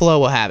what? Buffalo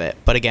will have it.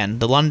 But again,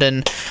 the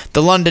London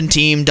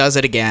team does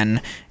it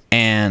again,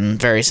 and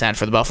very sad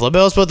for the Buffalo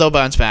Bills, but they'll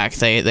bounce back.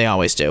 They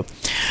always do.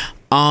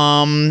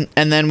 And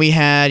then we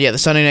had the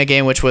Sunday night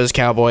game, which was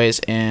Cowboys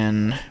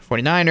and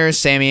 49ers.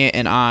 Sammy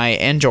and I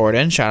and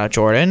Jordan. Shout out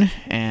Jordan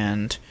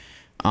and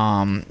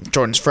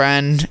Jordan's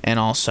friend, and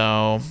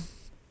also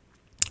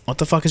what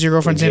the fuck is your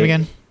girlfriend's name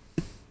again?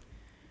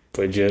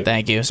 Legit.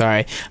 Thank you.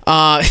 Sorry.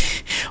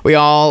 We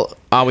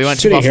went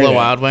to Buffalo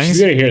Wild Wings. She's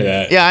gonna hear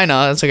that. Yeah, I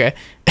know. That's okay.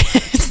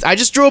 I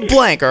just drew a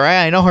blank. All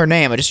right, I know her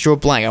name. I just drew a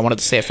blank. I wanted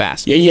to say it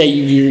fast. Yeah.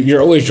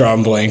 You're always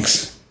drawing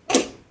blanks.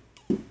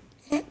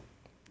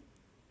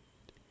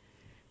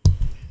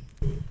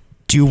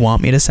 Do you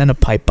want me to send a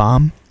pipe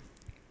bomb?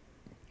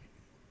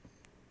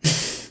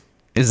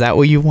 Is that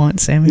what you want,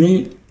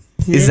 Sammy?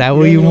 Is that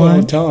what you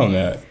want? Tell him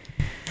that.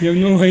 You have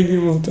no idea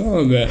what tell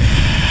him that.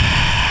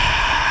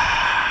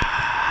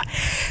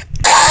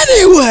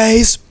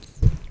 Anyways,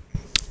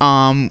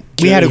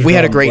 we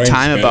had a great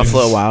time at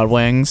Buffalo Wild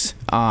Wings.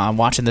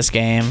 Watching this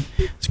game,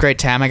 it's a great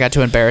time. I got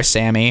to embarrass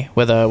Sammy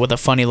with a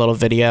funny little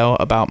video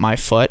about my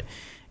foot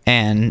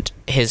and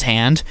his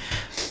hand.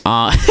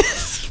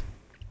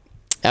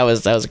 That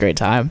was a great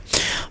time.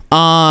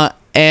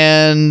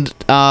 And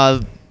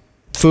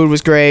food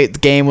was great. The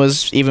game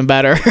was even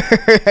better.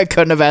 I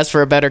couldn't have asked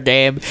for a better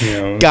game.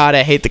 Yeah. God,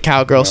 I hate the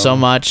Cowgirl so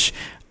much.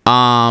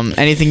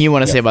 Anything you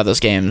want to say about those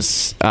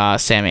games,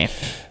 Sammy?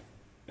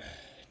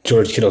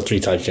 George Kittle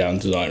 3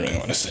 touchdowns is all I really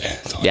want to say.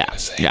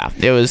 Yeah.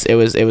 It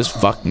was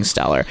fucking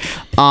stellar.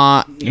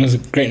 It was a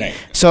great night.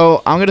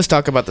 So I'm gonna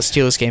talk about the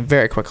Steelers game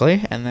very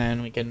quickly, and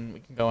then we can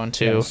go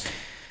into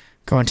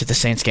the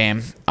Saints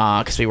game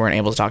because we weren't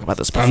able to talk about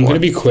this before. I'm gonna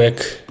be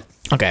quick.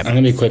 Okay. I'm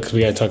gonna be quick because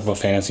we gotta talk about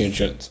fantasy and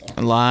shit. So.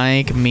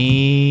 Like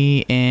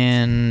me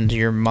and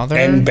your mother.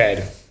 And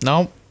bed.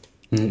 Nope.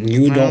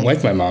 You don't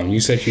like my mom. You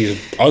said she's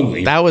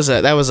ugly. That was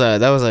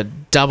a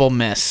double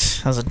miss.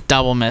 That was a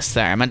double miss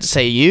there. I meant to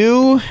say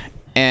you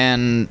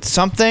and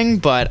something,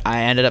 but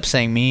I ended up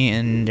saying me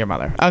and your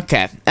mother.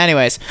 Okay.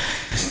 Anyways.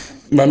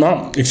 My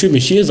mom, excuse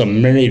me, she is a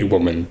married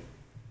woman.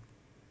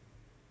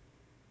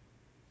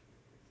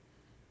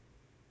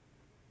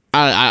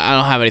 I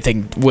don't have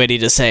anything witty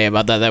to say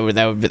about that.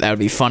 That would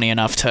be funny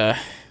enough to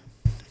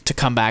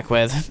come back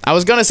with. I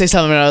was gonna say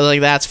something, but I was like,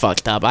 that's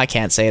fucked up. I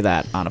can't say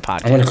that on a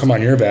podcast. I'm gonna come on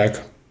your back.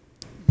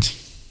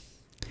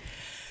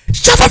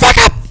 Shut the fuck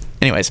up!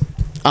 Anyways,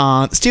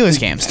 Steelers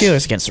game.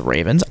 Steelers against the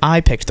Ravens.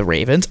 I picked the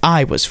Ravens.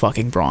 I was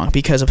fucking wrong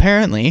because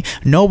apparently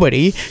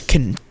nobody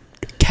can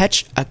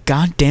catch a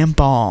goddamn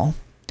ball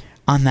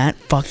on that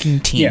fucking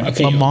team. Yeah,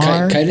 okay.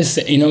 Lamar. Can I just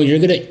say, I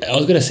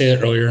was gonna say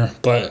that earlier,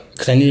 but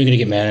because I knew you were gonna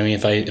get mad at me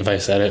if I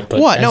said it. But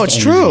what? No, it's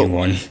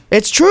true.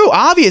 It's true.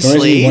 Obviously.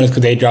 The reason one is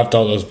because they dropped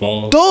all those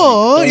balls.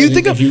 Duh. Like, you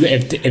think if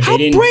how they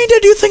didn't, brain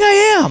dead do you think I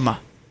am?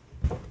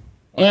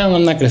 Well,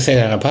 I'm not gonna say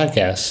that on a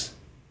podcast.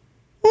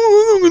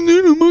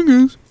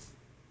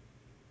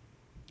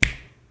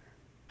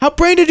 How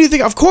brain dead do you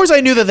think? Of course,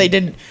 I knew that they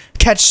didn't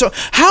catch. So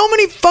how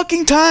many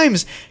fucking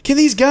times can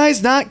these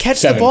guys not catch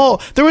 7. the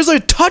ball? There was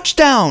a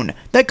touchdown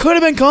that could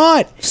have been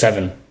caught.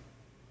 7.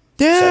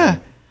 Yeah.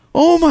 7.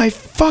 Oh my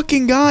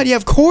fucking god. Yeah,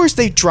 of course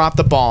they dropped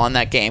the ball in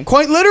that game.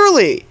 Quite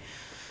literally.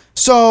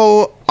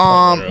 So,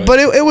 but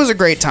it was a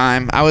great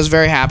time. I was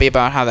very happy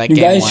about how that game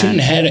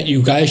went.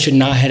 You guys should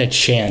not had a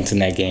chance in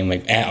that game,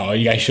 like at all.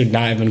 You guys should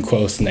not have been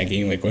close in that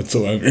game, like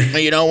whatsoever.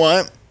 You know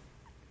what?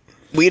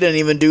 We didn't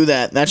even do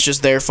that. That's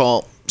just their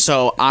fault.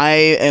 So I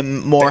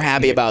am more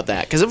happy about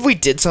that. Because if we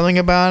did something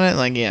about it,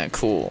 like, yeah,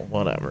 cool,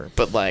 whatever.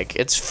 But, like,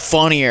 it's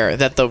funnier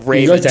that the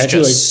Ravens if you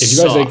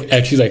guys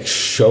actually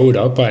showed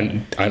up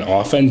on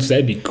offense,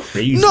 that'd be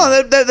crazy.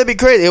 No, that'd be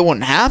crazy. It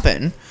wouldn't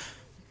happen.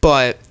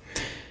 But,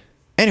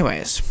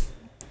 anyways,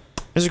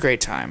 it was a great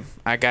time.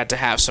 I got to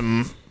have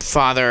some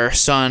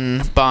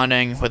father-son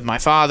bonding with my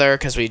father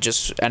because we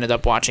just ended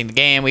up watching the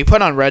game. We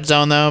put on Red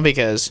Zone, though,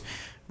 because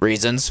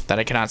reasons that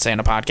I cannot say in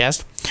a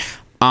podcast.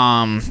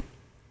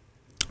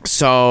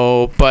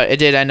 So, but it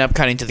did end up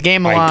cutting to the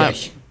game a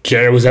lot.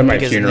 Jared was at my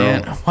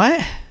funeral.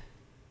 What?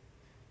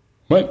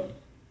 What?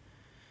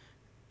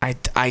 I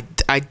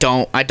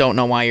don't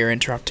know why you're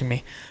interrupting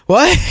me.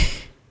 What?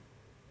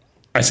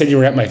 I said you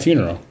were at my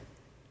funeral.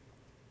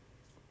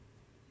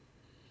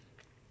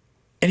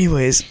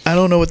 Anyways, I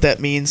don't know what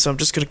that means, so I'm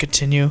just gonna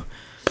continue.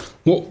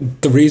 Well,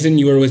 the reason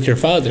you were with your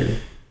father.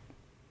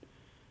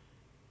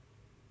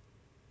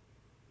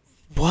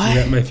 What? You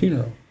were at my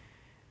funeral.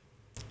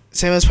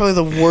 Sam, that's probably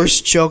the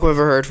worst joke I've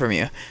ever heard from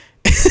you.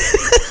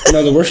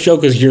 No, the worst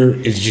joke is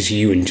just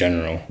you in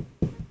general.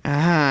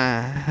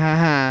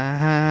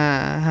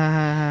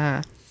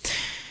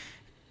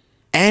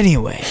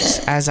 Anyways,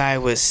 as I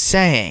was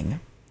saying,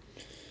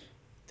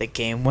 the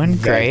game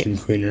went great. Vacuum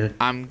cleaner.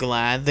 I'm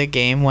glad the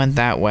game went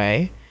that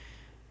way.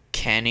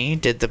 Kenny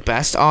did the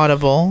best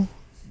audible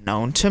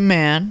known to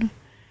man,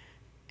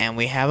 and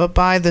we have a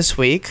bye this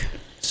week,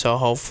 so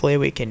hopefully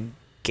we can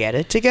get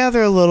it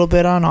together a little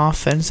bit on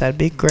offense. That'd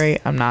be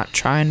great. I'm not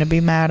trying to be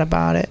mad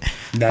about it.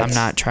 I'm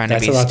not trying to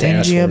be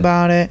stingy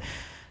about it.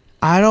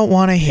 I don't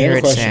want to hear have a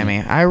it, question. Sammy.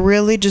 I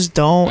really just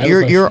don't. have a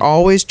You're question.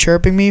 always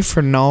chirping me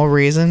for no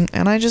reason,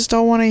 and I just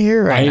don't want to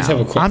hear it right I just now.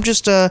 have a que- I'm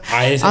just I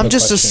just have I'm a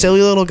just a question.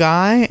 silly little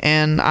guy,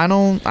 and I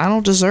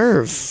don't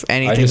deserve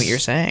anything that you're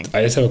saying.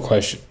 I just have a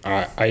question.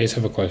 I just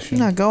have a question.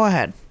 No, go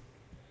ahead.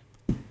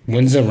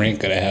 When's the rant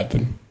gonna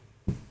happen?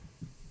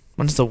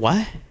 When's the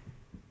what?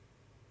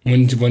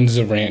 When's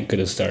the rant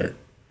gonna start?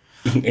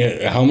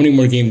 How many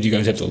more games do you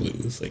guys have to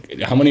lose?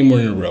 Like, how many more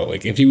in a row?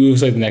 Like, if you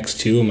lose like the next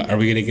two, are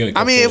we gonna get? Like,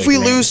 I a mean, full, if we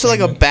rant lose to like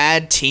a segment?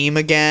 bad team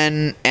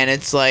again, and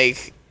it's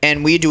like,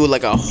 and we do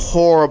like a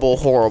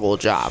horrible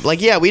job.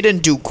 Like, yeah, we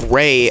didn't do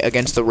great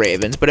against the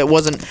Ravens, but it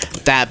wasn't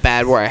that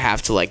bad where I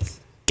have to like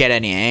get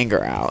any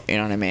anger out. You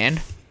know what I mean?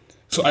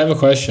 So I have a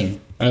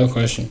question.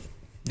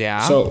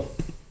 Yeah. So,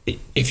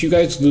 if you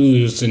guys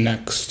lose the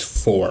next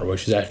four,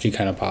 which is actually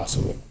kind of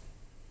possible,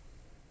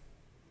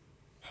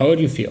 how would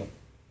you feel?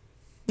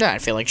 Yeah, I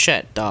feel like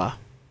shit. Duh.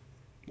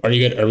 Are we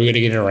gonna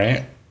get a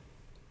rant?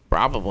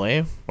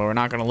 Probably, but we're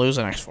not gonna lose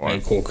the next four.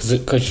 Alright, cool. Cause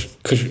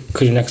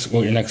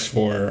your next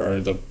four are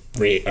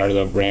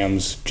the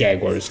Rams,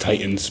 Jaguars,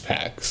 Titans,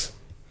 Packs.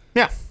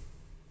 Yeah.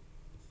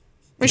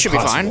 We should be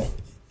fine. Possible.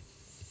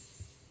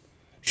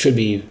 Should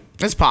be.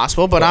 It's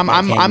possible, but But I'm my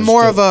I'm fans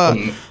more of still-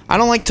 a I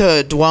don't like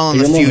to dwell on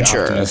the You're more of an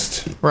future,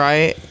 optimist.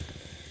 right?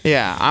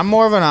 Yeah, I'm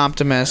more of an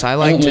optimist. I I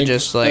like don't to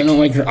just I like, don't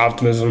like your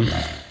optimism.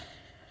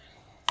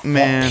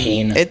 man,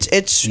 pain. it's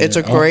a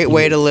Yeah, great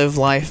way you- to live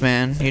life,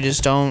 man. You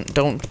just don't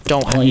I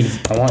want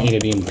you to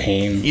be in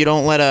pain. you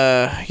don't let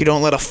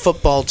a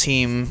football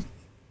team,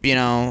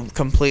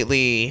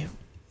 completely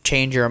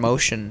change your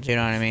emotions. You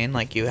know what I mean?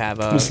 Like you have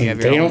Listen, you have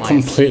your they own don't life,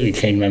 completely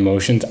change my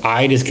emotions.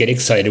 I just get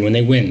excited when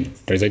they win.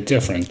 There's a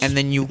difference. and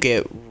then you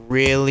get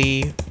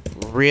really,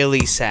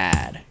 really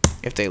sad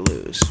if they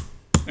lose.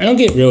 I don't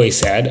get really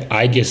sad.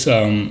 I just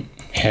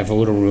have a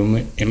little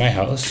room in my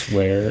house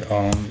where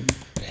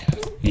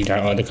you're not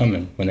allowed to come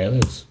in when they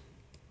lose.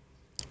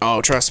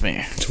 Oh, trust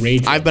me. It's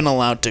rage. I've been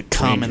allowed to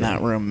come in Ranger.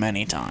 that room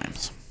many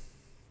times.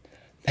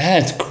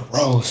 That's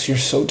gross. You're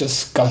so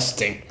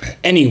disgusting.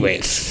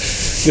 Anyways,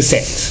 the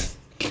Saints.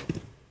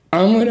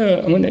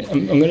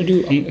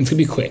 It's gonna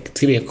be quick.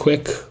 It's gonna be a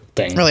quick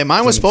thing. Really,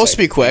 mine was supposed to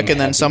be quick, and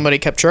then somebody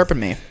kept chirping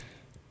me.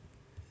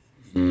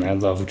 I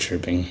love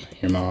chirping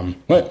your mom.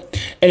 What?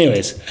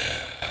 Anyways,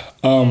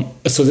 so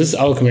this is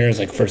Al Kamara's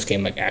like first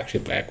game like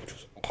actually back, which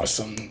was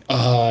awesome.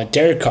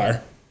 Derek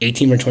Carr,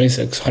 18 for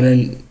 26,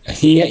 100.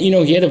 He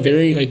had a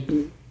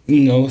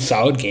very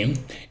solid game.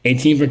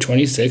 18 for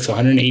 26,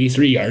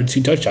 183 yards,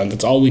 2 touchdowns.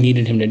 That's all we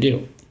needed him to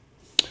do.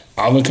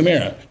 Alvin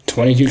Kamara,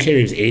 22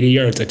 carries, 80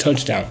 yards, a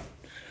touchdown.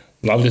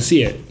 Love to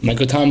see it.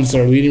 Michael Thomas,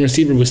 our leading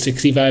receiver, with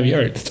 65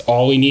 yards. That's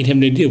all we need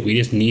him to do. We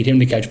just need him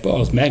to catch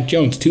balls. Mac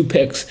Jones, 2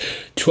 picks,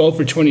 12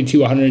 for 22,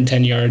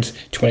 110 yards,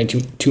 2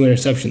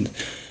 interceptions.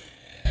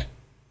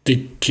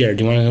 Jared,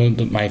 do you want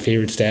to know my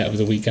favorite stat of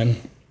the weekend?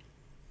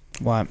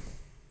 What?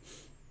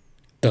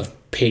 The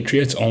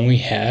Patriots only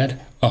had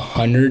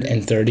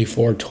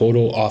 134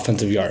 total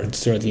offensive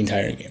yards throughout the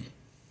entire game.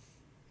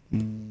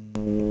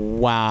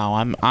 Wow,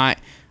 I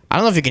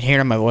don't know if you can hear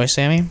it in my voice,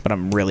 Sammy, but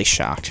I'm really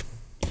shocked.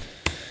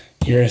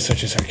 You're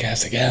such a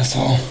sarcastic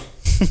asshole.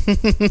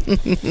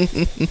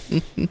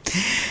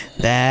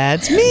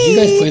 That's Did you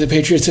guys me. play the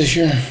Patriots this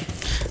year?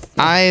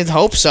 I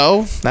hope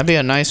so. That'd be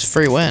a nice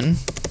free win.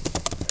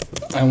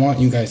 I want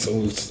you guys to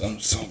lose to them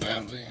so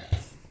badly.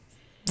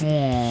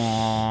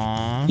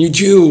 Aww. You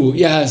do,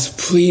 yes,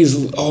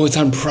 please. Oh, it's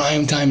on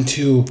prime time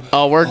too.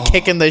 Oh, we're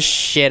kicking the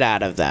shit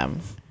out of them.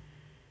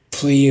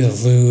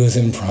 Please lose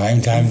in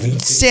prime time.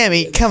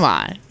 Sammy, come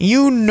on.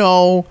 You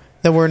know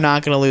that we're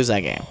not going to lose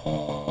that game.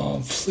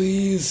 Oh,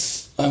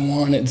 please. I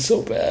want it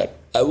so bad.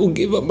 I will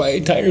give up my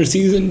entire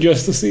season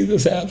just to see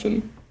this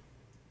happen.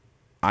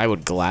 I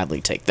would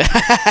gladly take that.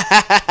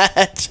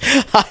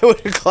 I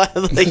would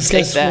gladly Because take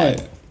guess that.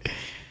 what?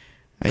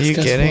 Are you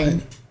Guess kidding?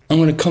 what? I'm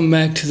going to come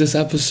back to this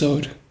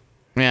episode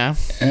Yeah.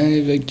 and I'll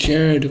be like,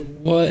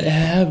 Jared, what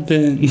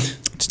happened?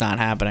 It's not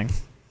happening.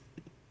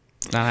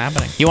 It's not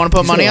happening. You want to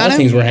put money A lot on of it?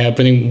 things were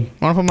happening.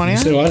 Want to put money You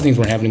on said it? a lot of things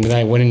were happening because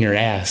I went in your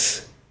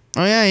ass.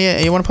 Oh, yeah.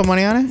 You want to put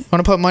money on it?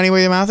 Want to put money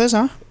where your mouth is,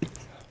 huh?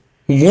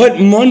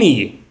 What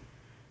money?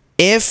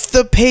 If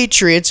the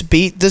Patriots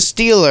beat the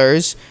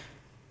Steelers,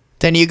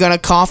 then you going to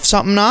cough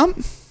something up?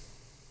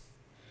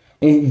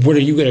 What are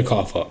you going to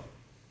cough up?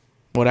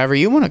 Whatever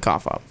you want to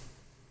cough up.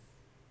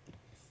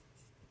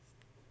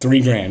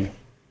 $3,000.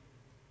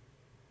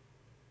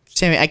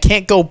 Sammy, I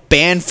can't go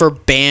band for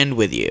band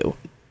with you.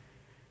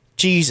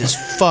 Jesus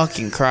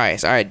fucking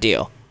Christ. All right,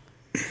 deal.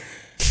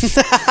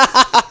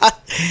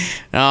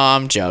 No,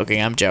 I'm joking.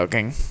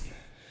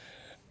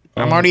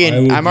 I'm already I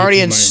will I'm already give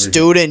you in my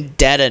student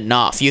debt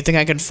enough. You think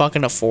I can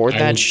fucking afford I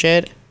that will-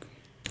 shit?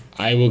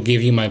 I will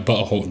give you my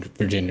butthole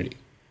virginity.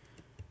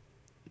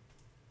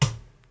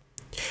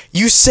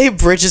 You say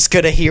Bridget's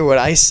gonna hear what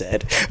I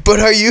said, but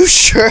are you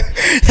sure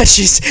that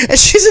she's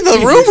in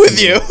the room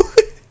with you?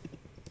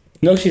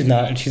 No, she's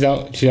not. She's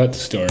out the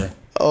store.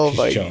 Oh She's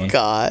my chilling.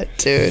 god,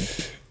 dude.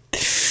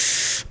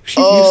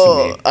 She's used to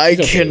me. I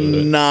She's okay with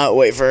it. cannot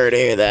wait for her to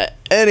hear that.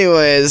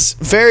 Anyways,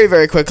 very,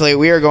 very quickly,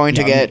 we are going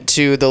to get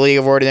to the League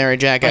of Ordinary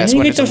Jackass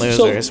Winners and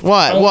Losers.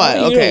 What?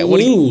 Okay, what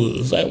do you...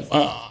 lose?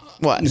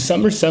 What?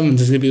 December 7th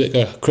is going to be like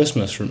a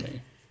Christmas for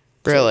me.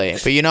 Really?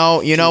 But you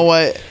know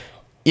what?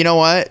 You know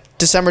what?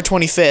 December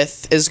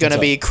 25th is going to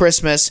be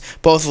Christmas,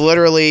 both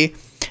literally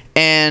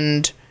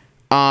and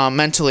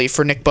mentally,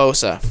 for Nick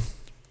Bosa.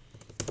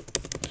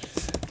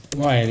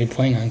 Why? Are they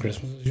playing on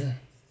Christmas this year?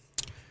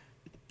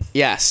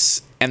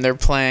 Yes, and they're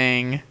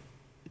playing,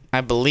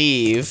 I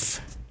believe...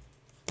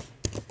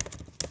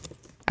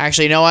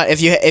 Actually, you know what?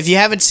 If you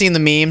haven't seen the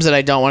memes, that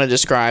I don't want to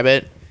describe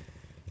it,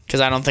 because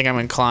I don't think I'm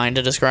inclined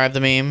to describe the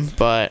meme,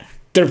 but...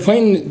 They're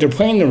playing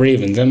the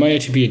Ravens. That might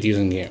actually be a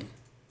decent game.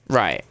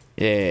 Right.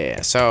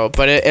 Yeah. So,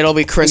 but it'll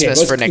be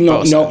Christmas for Nick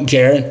Bosa. No,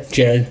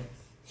 Jared,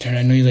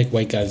 I know you like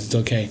white guys. It's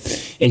okay.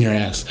 In your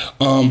ass.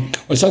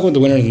 Let's talk about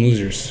the winners and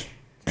losers.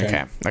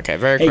 Okay.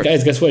 Very quick. Hey,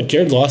 guys, guess what?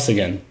 Jared lost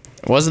again.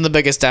 It wasn't the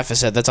biggest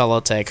deficit. That's all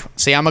it'll take.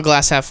 See, I'm a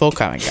glass half full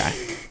kind of guy.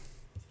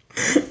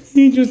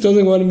 He just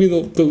doesn't want to be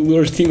the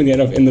worst team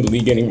in the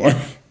league anymore.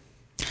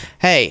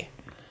 Hey,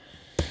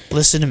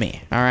 listen to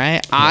me, all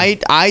right?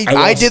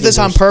 I did this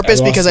on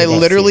purpose because I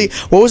literally...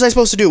 What was I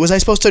supposed to do? Was I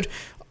supposed to...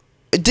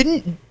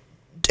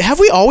 Have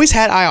we always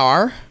had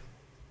IR?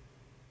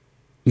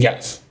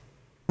 Yes.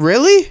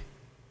 Really?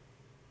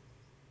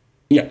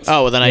 Yes.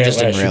 Oh, well, then I just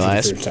didn't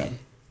realize. Because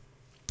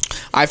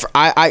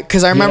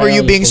I remember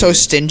you being so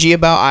stingy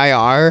about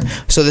IR,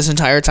 so this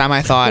entire time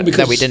I thought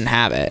that we didn't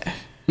have it.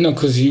 No,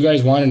 because you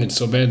guys wanted it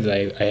so bad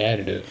that I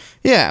added it.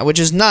 Yeah, which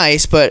is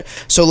nice, but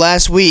so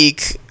last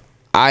week,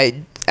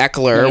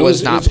 Eckler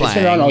was not playing. It's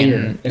been around all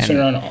year. It's been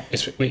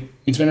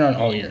around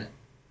all year.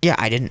 Yeah,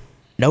 I didn't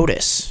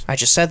notice. I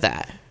just said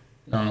that.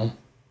 No.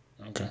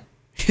 Okay.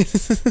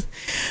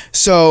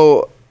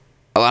 So,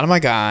 a lot of my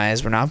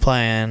guys were not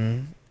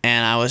playing,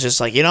 and I was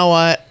just like, you know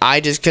what?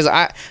 Because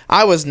I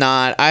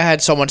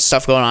had so much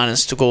stuff going on in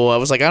school. I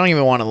was like, I don't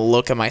even want to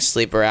look at my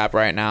sleeper app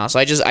right now. So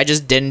I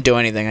just didn't do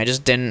anything.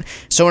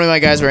 So many of my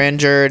guys were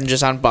injured and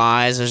just on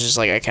buys. It was just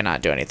like, I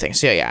cannot do anything.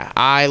 So yeah,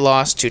 I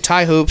lost to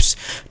Ty Hoops,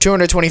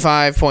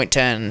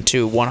 225.10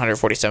 to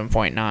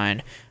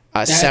 147.9.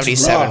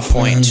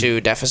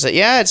 77.2 deficit.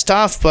 Yeah, it's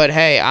tough, but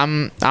hey,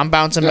 I'm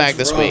bouncing back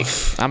this week.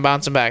 I'm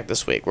bouncing back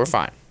this week. We're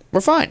fine.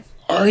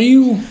 Are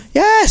you?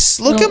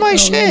 Yes. Look at my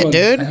shit,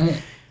 dude.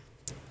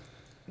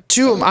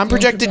 I'm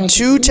projected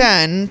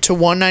 210 to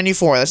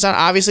 194. That's not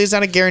obviously it's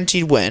not a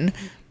guaranteed win,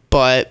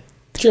 but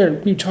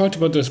Jared, we talked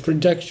about this.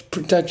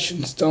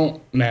 Projections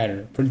don't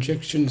matter.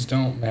 Projections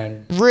don't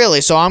matter.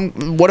 Really? So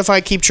what if I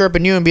keep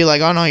chirping you and be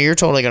like, oh no, you're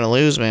totally gonna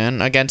lose,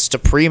 man, against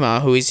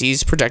DePrima, who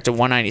he's projected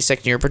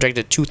 196 and you're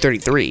projected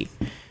 233.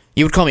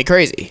 You would call me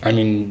crazy. I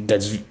mean,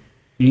 it's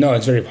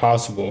very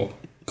possible.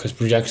 Because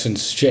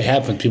projections, shit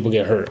happens, people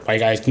get hurt. My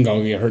guys can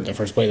go get hurt in the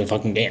first play of the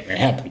fucking game. It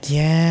happens.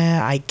 Yeah,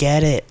 I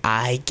get it.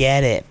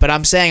 But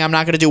I'm saying I'm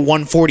not going to do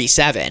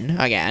 147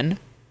 again.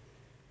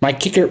 My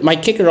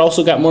kicker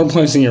also got more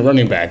points than your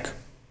running back.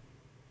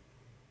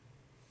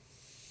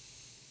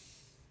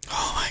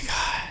 Oh, my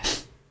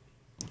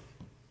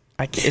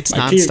God. It's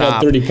my kicker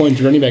got 30 points,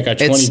 your running back got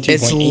 22.8.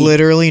 It's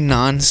literally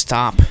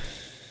nonstop.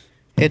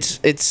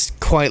 It's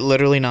quite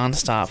literally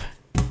nonstop.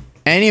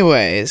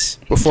 Anyways,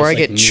 before I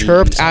get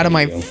chirped out of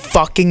my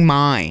fucking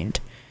mind.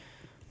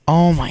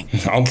 Oh my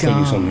God. I'll put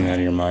you something out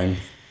of your mind.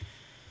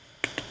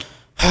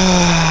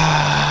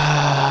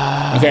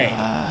 Okay.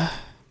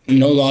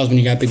 No laws when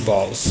you got big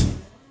balls.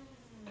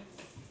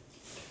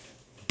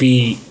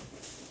 Beat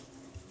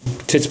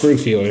Pittsburgh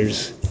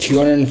Steelers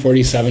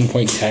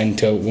 247.10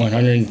 to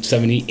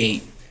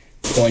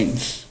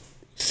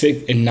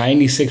 178.6 and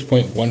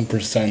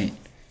 96.1%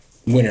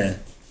 winner.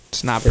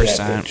 It's not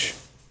percent.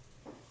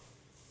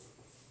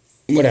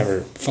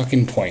 Whatever,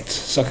 fucking points.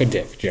 Suck a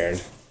dick,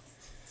 Jared.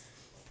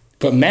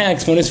 But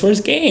Max won his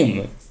first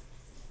game.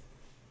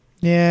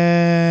 Yay.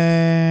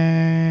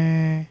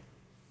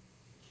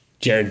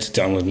 Jared's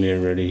done with me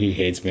already. He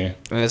hates me.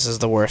 This is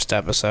the worst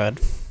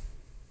episode.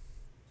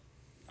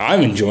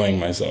 I'm enjoying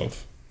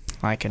myself.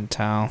 I can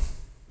tell.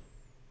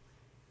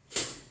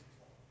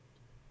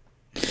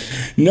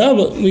 No,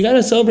 but we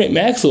gotta celebrate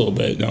Max a little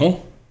bit,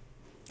 no?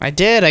 I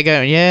did. I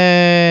got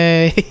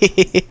yay.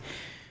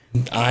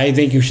 I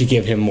think you should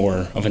give him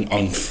more of an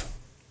oomph.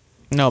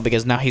 No,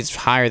 because now he's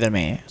higher than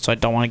me, so I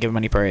don't want to give him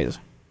any praise.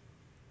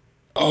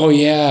 Oh,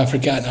 yeah, I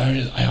forgot.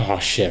 Oh,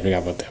 shit, I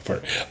forgot about that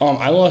part.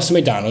 I lost to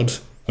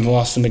McDonald's.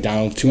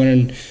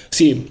 200...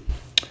 See,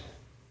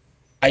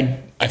 I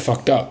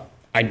fucked up.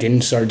 I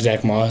didn't start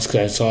Zach Moss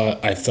because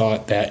I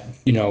thought that,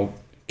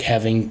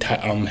 having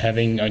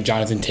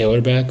Jonathan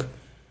Taylor back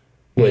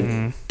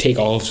would take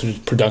all of his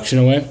production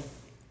away.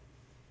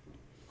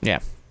 Yeah.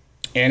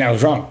 And I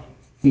was wrong.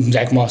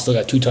 Zach Moss still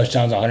got 2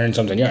 touchdowns, 100 and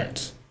something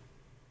yards.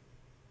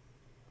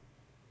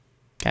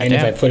 And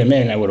if I put him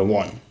in, I would have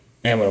won.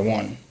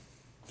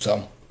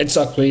 So it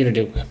sucks. What are you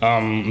gonna do?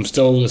 I'm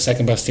still the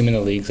second best team in the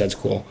league. So that's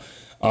cool.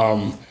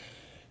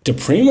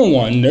 DePrima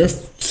won their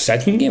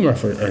second game or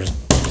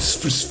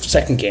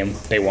second game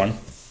they won.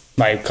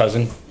 my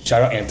cousin.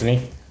 Shout out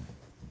Anthony.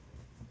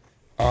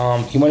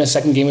 He won his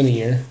second game of the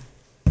year.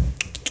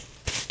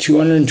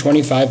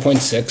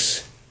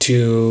 225.6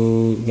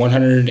 to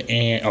 100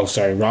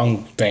 and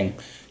wrong thing.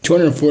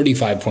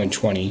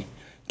 245.20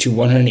 to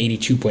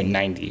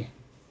 182.90,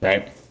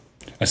 right?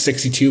 A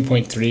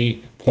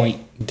 62.3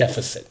 point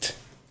deficit.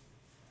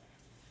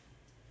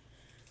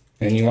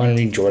 And you want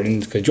to read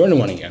Jordan because Jordan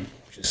won again,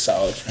 which is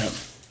solid for him.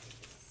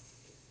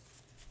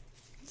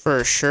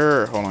 For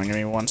sure. Hold on, give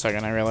me 1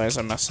 second. I realize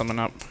I messed something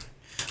up.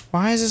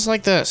 Why is this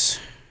like this?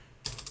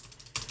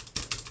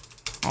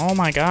 Oh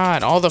my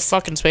god, all the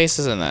fucking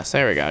spaces in this.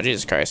 There we go,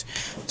 Jesus Christ.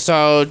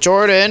 So,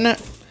 Jordan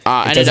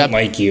ended up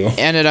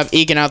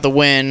eking out the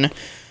win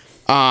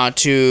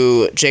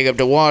to Jacob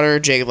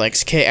DeWater. Jacob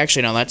likes cake.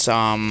 Actually, no, that's,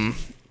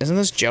 isn't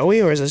this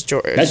Joey or is this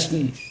Jordan? That's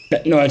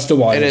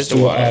DeWater. It is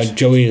DeWater.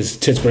 Joey is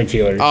Pittsburgh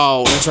Steelers.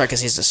 Oh, that's right,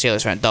 because he's a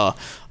Steelers fan, duh.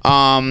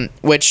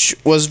 Which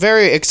was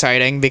very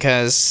exciting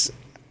because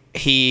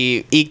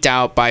he eked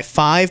out by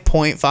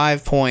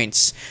 5.5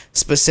 points,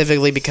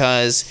 specifically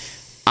because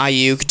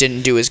Ayuk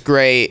didn't do as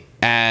great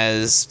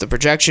as the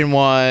projection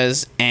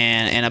was,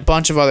 and a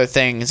bunch of other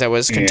things that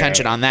was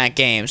contention on that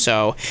game.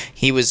 So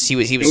he was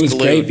glued to that. It was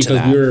great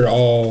because we were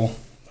all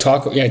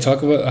talk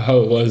about how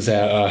it was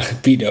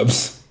at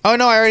B-Dubs. Oh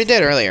no, I already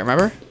did earlier.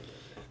 Remember?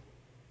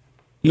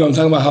 No, I'm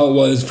talking about how it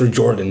was for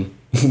Jordan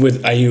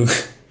with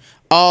Ayuk.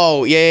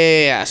 Oh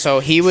yeah. So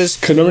he was.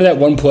 Cause remember that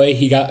one play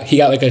he got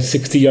like a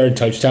 60-yard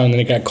touchdown, and then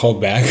it got called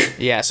back.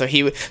 Yeah.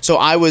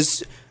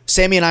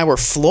 Sammy and I were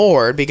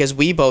floored because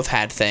we both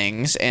had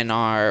things in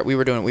our. We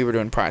were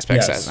doing prize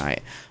picks that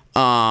night.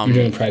 You're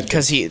doing prize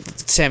picks.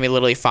 Because Sammy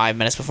literally 5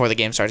 minutes before the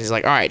game starts, he's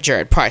like, "All right,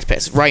 Jared, prize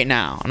picks right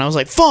now," and I was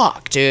like,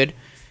 "Fuck, dude,"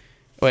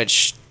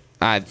 which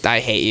I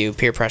hate you.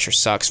 Peer pressure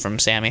sucks from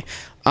Sammy.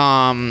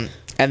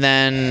 And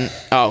then,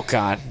 oh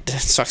god, it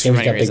sucks for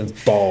many reasons.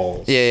 Big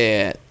balls.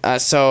 Yeah.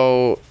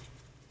 So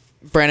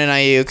Brandon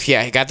Ayuk,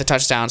 he got the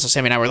touchdown. So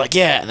Sammy and I were like,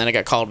 yeah, and then it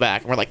got called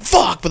back, and we're like,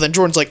 fuck. But then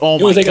Jordan's like, oh my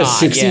god, it was like a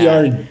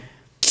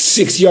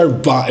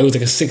 60-yard bomb. It was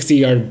like a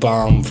 60-yard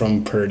bomb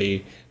from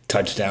Purdy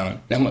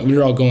touchdown. We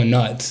were all going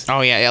nuts.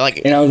 Oh yeah,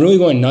 and I was really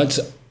going nuts.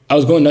 I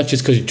was going nuts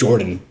just because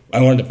Jordan.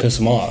 I wanted to piss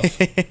him off.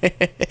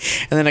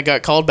 And then it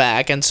got called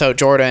back, and so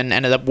Jordan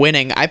ended up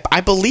winning.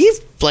 I believe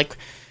like.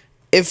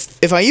 If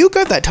Ayuk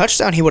got that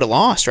touchdown, he would have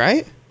lost,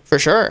 right? For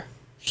sure.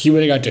 He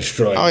would have got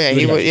destroyed. Oh yeah,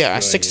 he would. Yeah,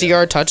 a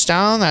 60-yard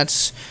touchdown.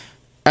 That's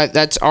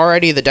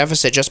already the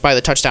deficit just by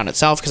the touchdown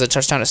itself because the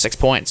touchdown is 6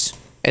 points.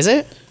 Is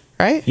it?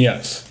 Right?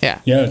 Yes.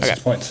 Yeah. Yeah, it's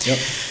 6 points. Yep.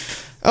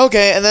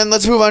 Okay, and then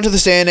let's move on to the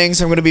standings.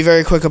 I'm going to be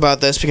very quick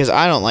about this because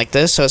I don't like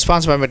this. So,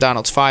 sponsored by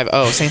McDonald's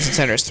 5-0, Saints and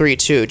Sinners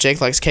 3-2,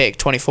 Jake Likes Cake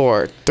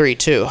 24,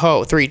 3-2,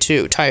 Ho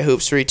 3-2, Ty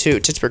Hoops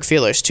 3-2, Pittsburgh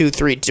Feelers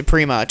 2-3,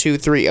 DePrima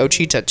 2-3,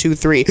 Ochita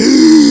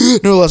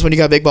 2-3. No less when you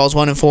got Big Balls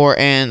 1-4,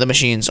 and the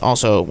Machines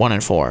also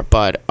 1-4.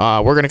 But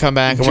we're going to come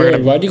back and we're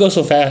going to. Why'd you go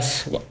so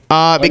fast?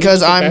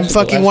 Because I'm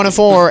fucking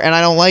 1-4 and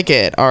I don't like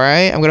it. All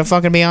right, I'm going to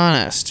fucking be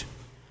honest.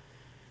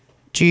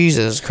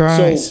 Jesus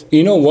Christ. So,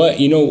 you know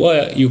what?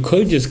 You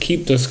could just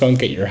keep the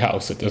skunk at your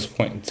house at this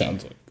point, it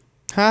sounds like.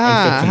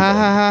 I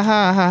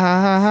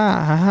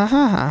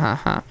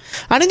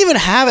didn't even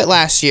have it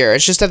last year.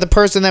 It's just that the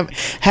person that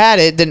had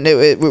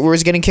it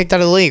was getting kicked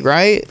out of the league,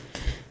 right?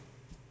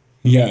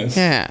 Yes.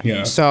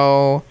 Yeah.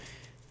 So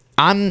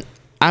I'm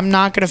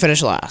not gonna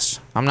finish last.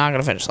 I'm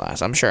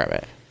sure of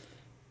it.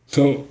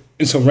 So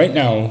right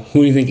now,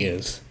 who do you think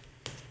is?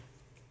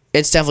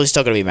 It's definitely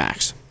still gonna be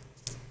Max.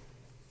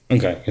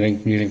 Okay,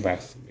 you think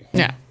Max?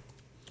 Yeah.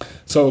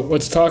 So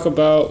let's talk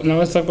about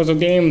some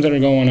games that are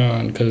going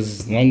on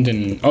because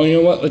London. Oh, you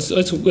know what?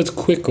 Let's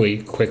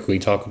quickly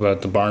talk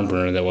about the barn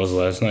burner that was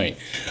last night.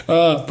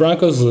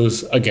 Broncos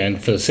lose again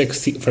for the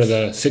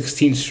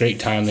 16th straight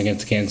time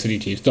against the Kansas City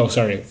Chiefs. No,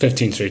 sorry,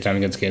 15th straight time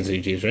against the Kansas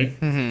City Chiefs, right?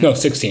 Mm-hmm. No,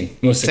 16.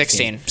 It was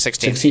 16.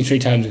 16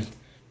 straight times.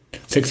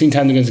 16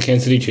 times against the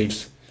Kansas City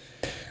Chiefs.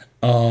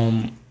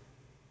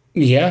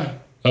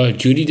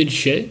 Judy did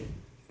shit.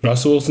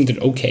 Russell Wilson did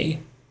okay.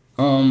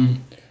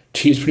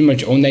 Chiefs pretty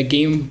much owned that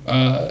game.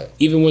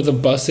 Even with a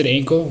busted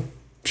ankle,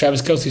 Travis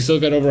Kelce still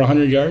got over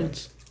 100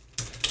 yards.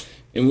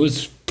 It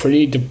was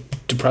pretty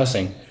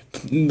depressing.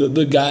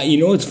 The guy, you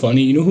know what's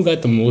funny? You know who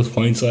got the most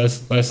points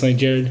last night,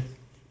 Jared?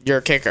 Your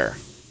kicker.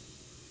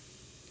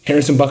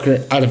 Harrison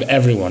Butker out of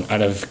everyone.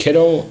 Out of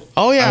Kittle.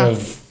 Oh, yeah. Out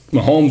of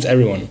Mahomes,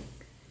 everyone.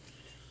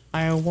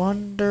 I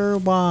wonder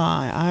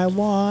why.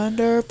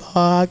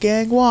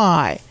 Fucking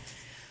why.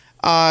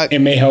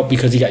 It may help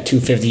because he got 2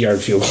 50-yard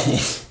field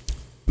goals.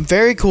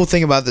 Very cool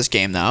thing about this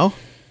game, though.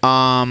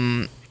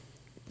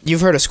 You've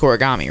heard of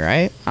Scorigami,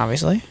 right?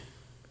 Obviously.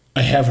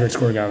 I have heard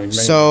Scorigami.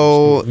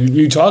 So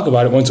we talk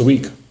about it once a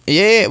week.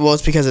 Yeah. Well,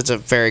 it's because it's a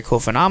very cool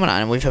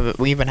phenomenon, and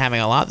we've been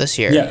having a lot this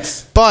year.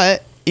 Yes.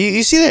 But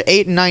you see that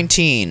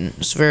 8-19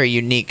 is a very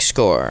unique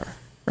score,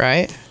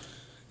 right?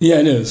 Yeah,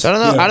 it is. So I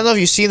don't know. Yeah. I don't know if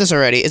you've seen this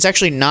already. It's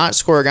actually not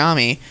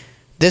Scorigami.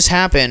 This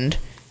happened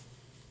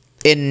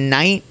in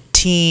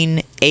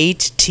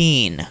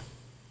 1918.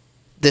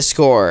 This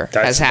score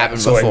has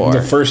happened before.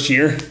 The first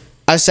year?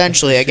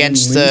 essentially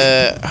against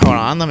the. Hold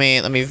on, let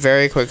me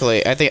very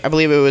quickly. I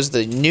believe it was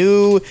the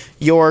New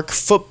York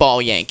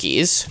Football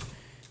Yankees.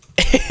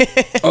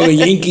 Oh, the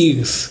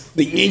Yankees.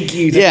 The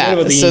Yankees.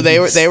 Yeah, so they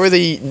were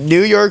the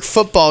New York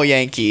Football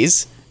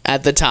Yankees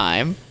at the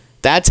time.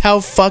 That's how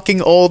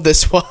fucking old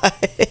this was.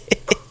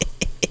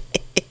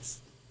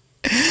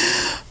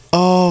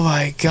 Oh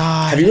my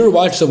god. Have you ever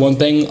watched the one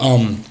thing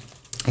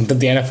that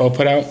the NFL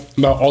put out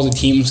about all the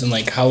teams and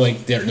like how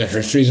like their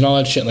histories and all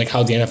that shit, like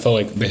how the NFL,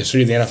 like the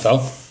history of the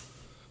NFL,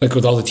 like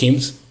with all the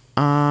teams?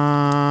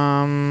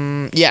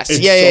 Yes. It's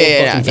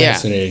Yeah.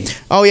 fascinating.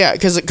 Oh yeah,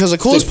 because the coolest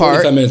It's like part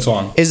 45 minutes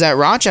long. is that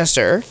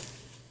Rochester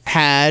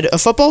had a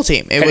football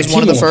team. It Had a was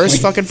one of the team, first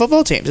like- fucking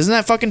football teams. Isn't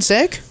that fucking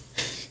sick?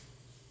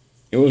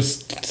 It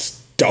was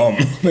dumb.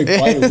 Like,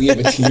 why do we have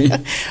a team?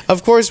 It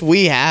Of course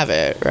we have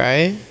it,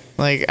 right?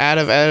 Like out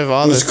of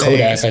all was the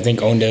Kodak, things. I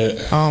think, owned it.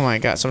 Oh my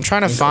god! So I'm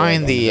trying to Kodak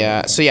find owned the.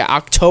 it. So yeah,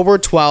 October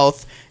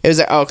 12th. It was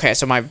okay.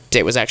 So my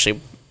date was actually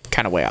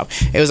kind of way off.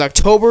 It was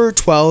October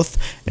 12th,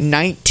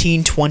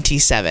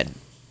 1927.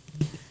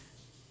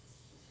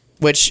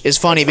 Which is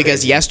funny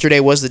because yesterday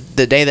was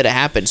the day that it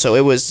happened. So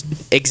it was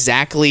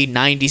exactly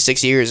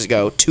 96 years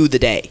ago to the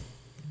day.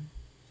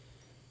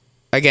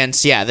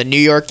 Against the New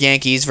York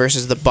Yankees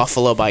versus the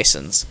Buffalo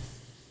Bisons.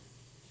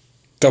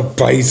 The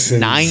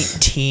Bison.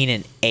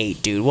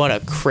 19-8, dude. What a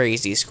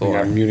crazy score.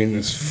 I'm muting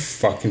this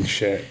fucking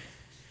shit.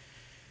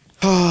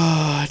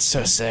 Oh, it's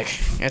so sick.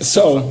 It's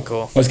so So, fucking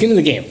cool. let's get into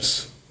the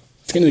games.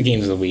 Let's get into the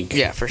games of the week.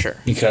 Yeah, for sure.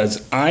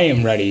 Because I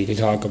am ready to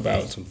talk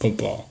about some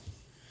football.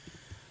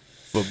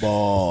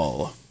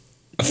 Football.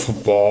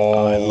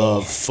 Football. I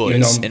love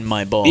foots in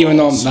my balls. Even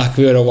though I'm not going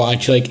to be able to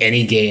watch like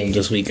any game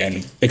this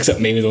weekend, except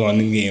maybe the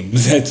London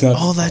games. That's not.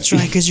 Oh, that's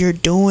right, because you're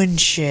doing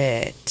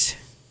shit.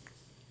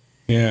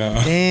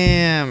 Yeah.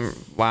 Damn.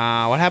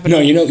 Wow, what happened? No,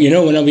 you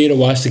know when I'll be able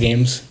to watch the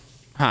games?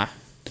 Huh.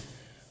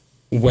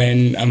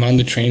 When I'm on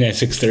the train at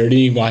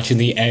 6:30 watching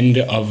the end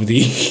of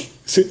the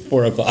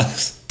 4 o'clock.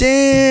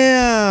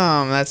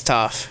 Damn, that's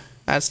tough.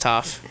 That's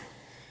tough.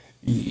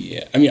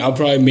 Yeah, I mean, I'll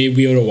probably maybe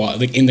be able to watch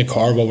like in the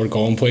car while we're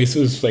going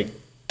places, like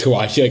to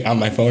watch it like on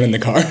my phone in the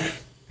car.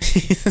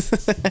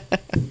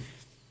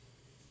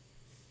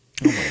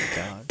 Oh my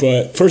god.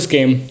 But first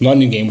game,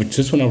 London game, which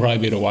this one I'll probably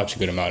be able to watch a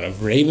good amount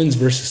of. Ravens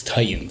versus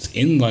Titans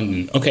in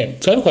London. Okay,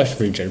 so I have a question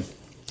for you, Jared.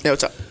 Yeah,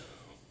 what's up?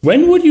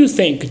 When would you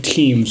think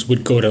teams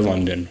would go to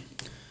London?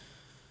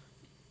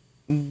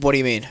 What do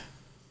you mean?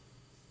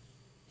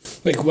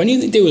 Like, when do you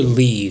think they would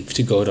leave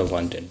to go to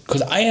London?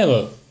 Because I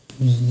have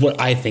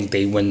what I think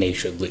when they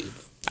should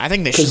leave. I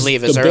think they should 'Cause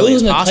leave as the early Bills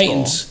as and the possible.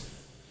 Titans,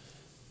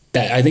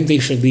 that I think they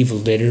should leave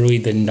literally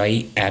the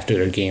night after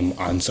their game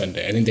on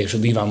Sunday. I think they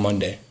should leave on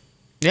Monday.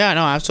 Yeah,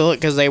 no, absolutely,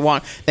 because they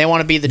want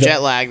to beat the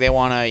jet lag. They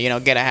want to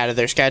get ahead of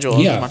their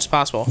schedule Yeah. as much as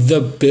possible. The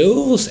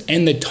Bills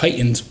and the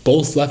Titans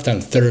both left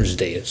on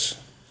Thursdays.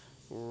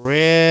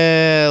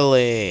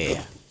 Really?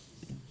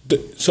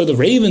 So the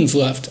Ravens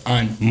left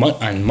on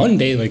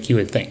Monday, like you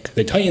would think.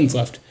 The Titans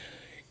left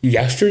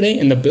yesterday,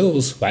 and the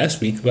Bills last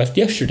week left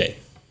yesterday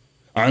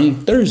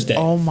on Thursday.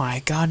 Oh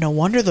my god! No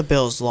wonder the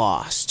Bills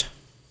lost.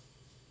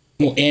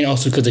 Well, and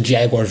also because the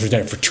Jaguars were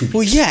there for 2 weeks.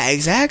 Well, yeah,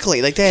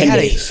 exactly. Like they 10 had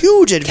days. a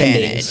huge 10 days.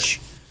 advantage.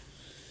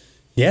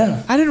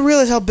 Yeah. I didn't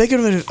realize how big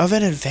of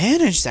an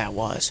advantage that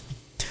was.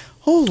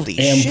 Holy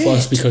And shit!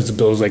 plus because the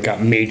Bills got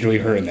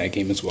majorly hurt in that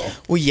game as well.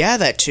 Well, yeah,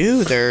 that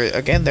too.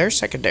 They're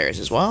secondaries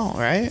as well,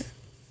 right?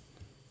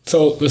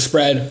 So the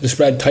spread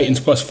Titans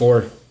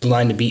 +4. The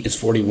line to beat is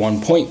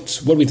 41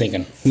 points. What are we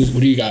thinking? What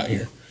do you got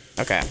here?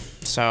 Okay,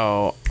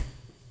 so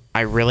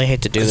I really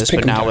hate to do Let's this, pick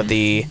but 'em now down. with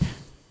the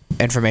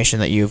information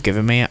that you've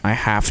given me, I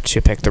have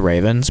to pick the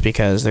Ravens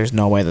because there's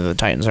no way that the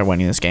Titans are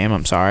winning this game.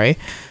 I'm sorry.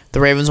 The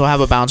Ravens will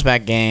have a bounce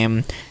back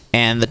game,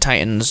 and the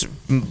Titans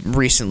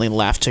recently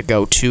left to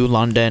go to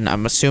London.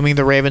 I'm assuming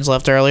the Ravens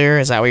left earlier.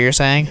 Is that what you're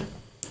saying?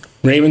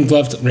 Ravens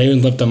left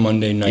on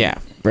Monday night. Yeah,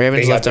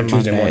 Ravens They got left there on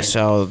Tuesday Monday, morning.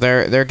 so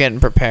they're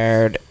getting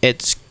prepared.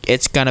 It's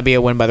gonna be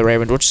a win by the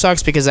Ravens, which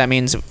sucks because that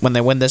means when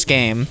they win this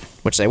game,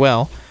 which they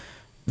will,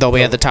 they'll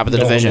be at the top of the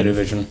They'll win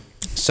division.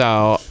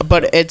 So,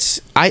 but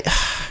I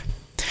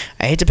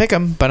hate to pick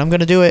them, but I'm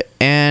gonna do it,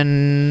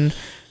 and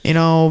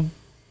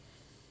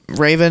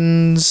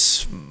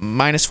Ravens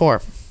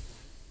 -4.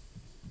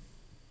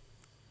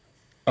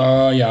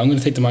 Yeah, I'm gonna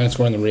take the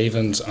 -4 on the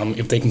Ravens.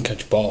 If they can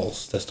catch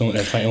balls, that's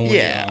my only.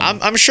 Yeah,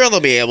 I'm sure they'll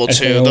be able that's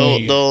to. the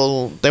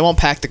only- They won't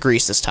pack the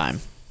grease this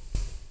time.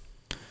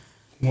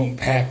 Won't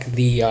pack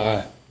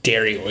the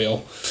dairy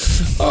oil.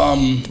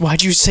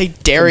 Why'd you say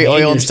dairy oil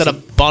Commanders instead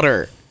of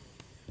butter?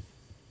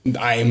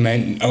 I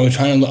was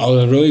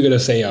really gonna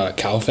say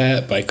cow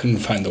fat, but I couldn't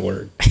find the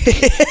word.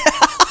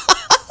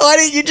 Why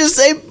didn't you just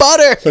say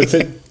butter? So I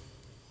said,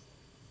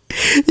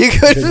 You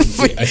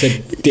couldn't. I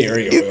said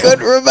dairy oil. You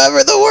couldn't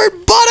remember the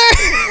word butter.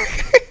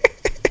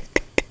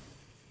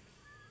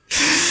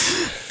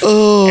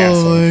 Oh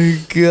Asshole. my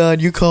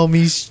god! You call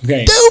me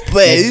Okay.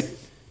 stupid.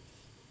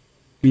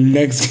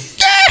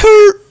 Next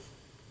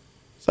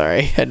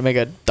Sorry, had to make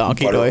a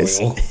donkey butter noise.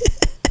 oil.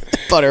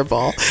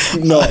 Butterball.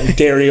 No,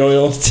 dairy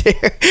oil.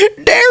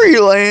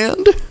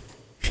 Dairyland.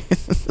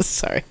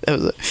 Sorry,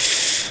 that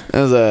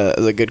was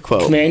a good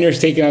quote. Commanders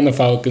taking on the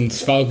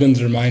Falcons.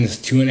 Falcons are minus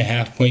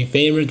 2.5 point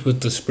favorites,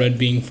 with the spread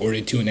being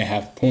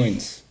 42.5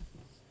 points.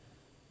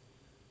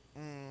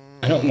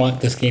 I don't want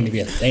this game to be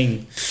a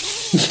thing.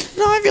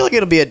 No, I feel like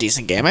it'll be a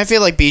decent game. I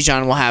feel like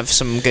Bijan will have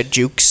some good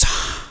jukes.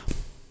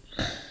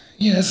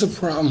 Yeah, that's the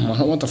problem. I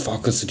don't want the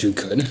Falcons to do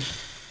good.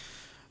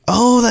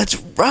 Oh, that's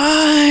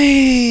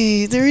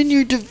right. They're in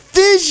your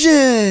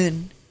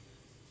division.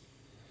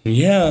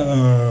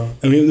 Yeah,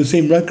 I mean, the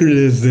same record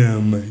as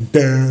them.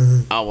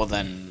 Duh. Oh well,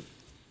 then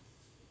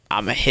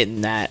I'm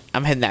hitting that.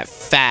 I'm hitting that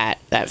fat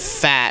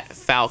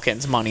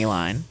Falcons money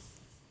line.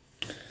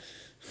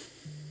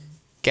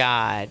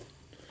 God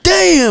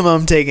damn,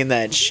 I'm taking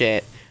that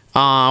shit.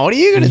 What are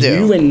you gonna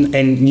do?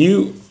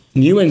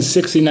 You and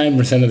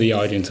 69% of the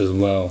audience as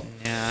well.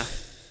 Yeah.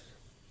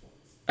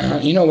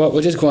 You know what?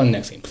 We'll just go on to the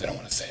next game because I don't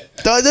want to say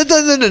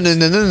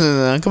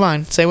it. Come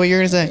on, say what you're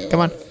gonna say. Come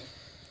on,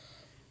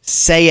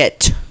 say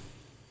it.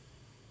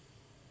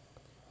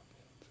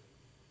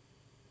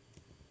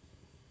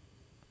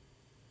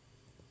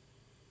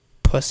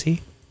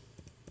 Pussy.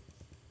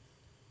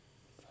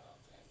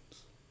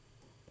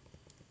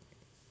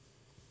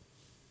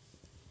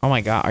 Oh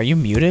my god, are you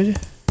muted?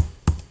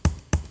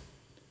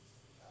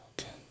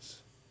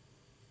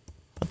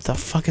 What the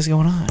fuck is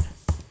going on?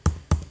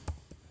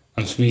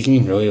 I'm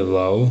speaking really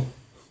low,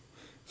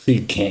 so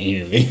you can't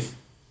hear me.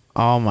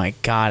 Oh my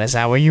god, is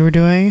that what you were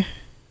doing?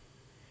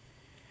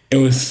 It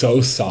was so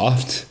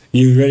soft.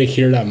 You could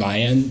hear it on my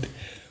end,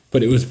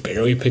 but it was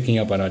barely picking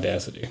up on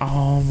Audacity.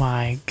 Oh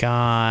my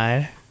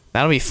god.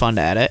 That'll be fun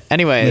to edit.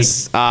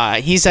 Anyways,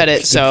 he said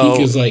it, so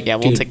peak is like, yeah,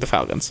 we'll dude, take the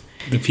Falcons.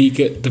 The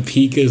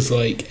peak is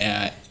like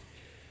at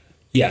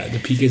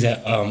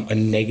a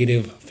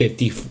negative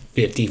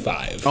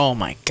 55. Oh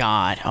my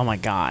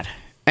god.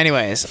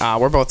 Anyways,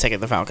 we're both taking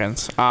the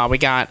Falcons. We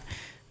got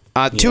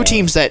two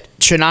teams that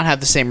should not have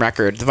the same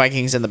record: the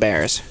Vikings and the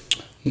Bears.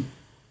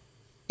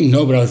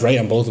 No, but I was right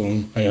on both of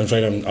them. I was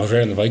right on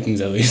the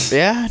Vikings at least.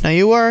 Yeah, no,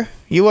 you were.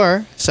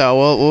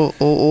 So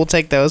we'll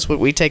take those.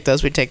 We take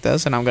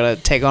those, and I'm gonna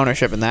take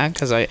ownership in that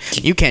because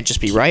you can't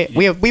just be right.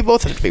 We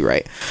both have to be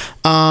right.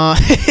 I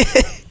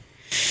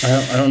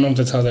don't know if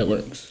that's how that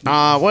works.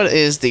 What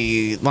is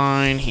the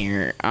line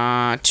here?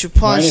 2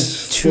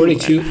 plus minus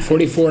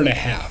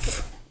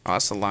 44.5. Oh,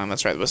 that's the line.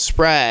 That's right. The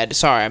spread.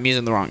 Sorry, I'm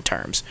using the wrong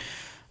terms.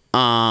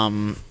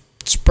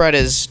 Spread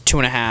is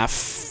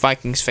 2.5.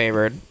 Vikings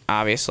favored,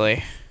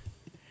 obviously.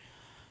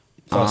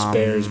 Plus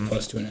Bears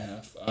plus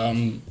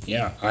 2.5.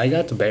 Yeah, I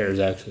got the Bears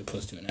actually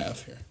plus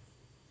 2.5 here.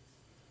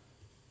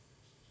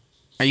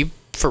 Are you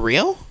for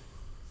real?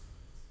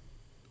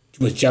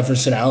 With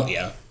Jefferson out,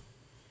 yeah,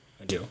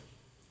 I do.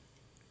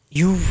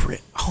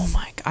 Oh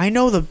my god! I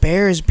know the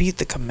Bears beat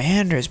the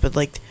Commanders, but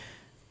like,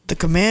 the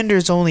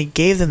Commanders only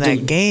gave them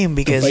that game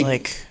because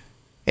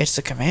it's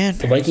the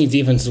Commanders. The Viking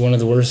defense is one of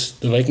the worst.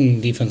 The Viking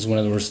defense is one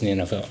of the worst in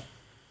the NFL.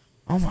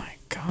 Oh my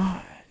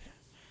god,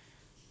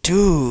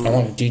 dude! I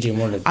want DJ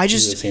Moore to do the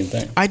same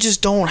thing. I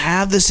just don't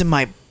have this in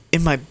my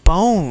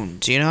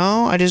bones. You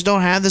know, I just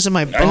don't have this in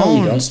my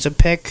bones to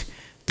pick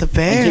the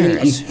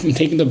Bears. I'm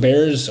taking the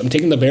Bears. I'm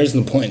taking the Bears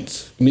and the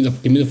points. Give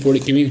me the 40.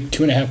 Give me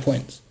 2.5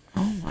 points.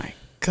 Oh my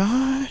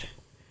god!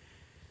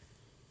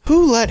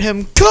 Who let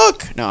him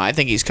cook? No, I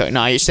think he's cooking.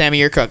 No, Sammy,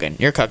 you're cooking.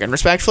 You're cooking.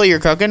 Respectfully, you're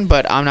cooking,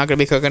 but I'm not going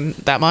to be cooking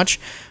that much.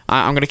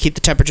 I'm going to keep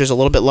the temperatures a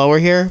little bit lower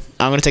here.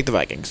 I'm going to take the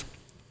Vikings.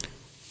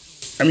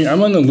 I mean,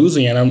 I'm on the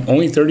losing end. I'm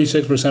only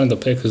 36% of the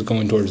pick is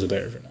going towards the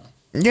Bears right now.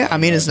 Yeah, I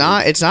mean, it's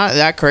not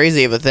that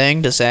crazy of a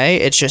thing to say.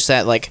 It's just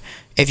that, like,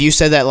 if you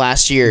said that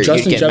last year,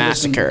 you'd get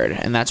massacred,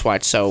 and that's why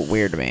it's so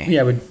weird to me.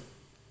 Yeah,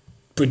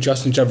 but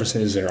Justin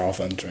Jefferson is their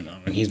offense right now,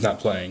 and he's not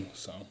playing,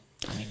 so.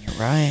 I mean, you're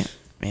right.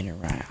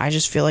 I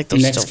just feel like they'll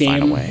still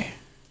find a way.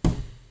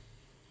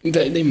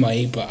 They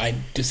might, but I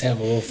just have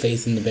a little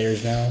faith in the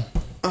Bears now.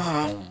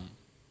 I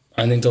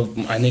think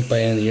by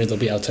the end of the year they'll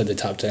be outside the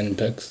top 10 in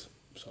picks.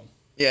 So.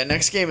 Yeah,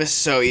 next game is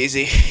so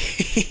easy.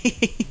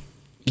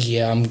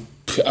 Yeah,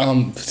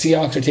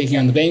 Seahawks are taking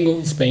on the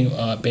Bengals.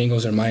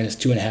 Bengals are minus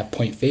 2.5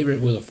 point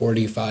favorite with a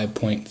 45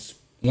 points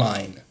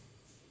line.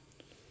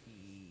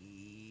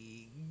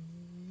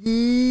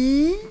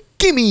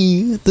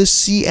 Gimme the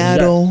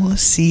Seattle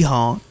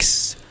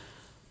Seahawks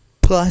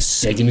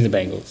plus. Yeah, give me the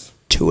Bengals.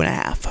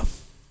 2.5.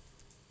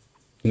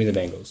 Give me the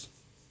Bengals.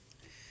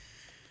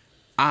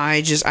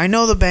 I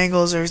know the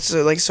Bengals are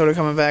sort of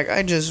coming back.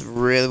 I just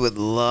really would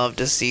love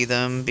to see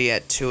them be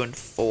at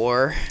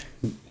 2-4.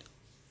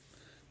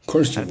 Of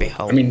course, that'd be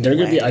hilarious. I mean, they're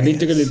gonna be. I think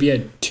they're gonna be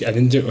at. I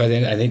think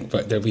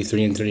they'll be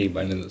 3-3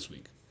 by the end of this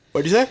week.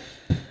 What'd you say?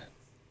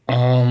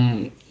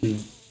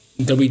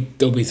 They'll be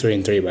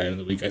 3-3 by the end of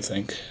the week. I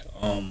think.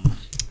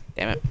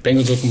 Damn it.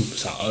 Bengals looking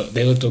solid.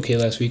 They looked okay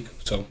last week,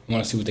 so I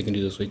want to see what they can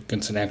do this week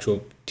against an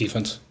actual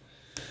defense.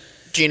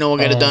 Gino will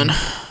get it done,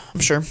 I'm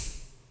sure.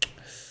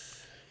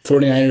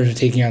 49ers are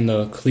taking on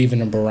the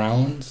Cleveland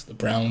Browns. The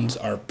Browns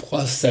are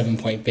plus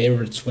 7-point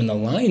favorites when the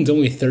line's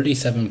only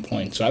 37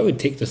 points. So I would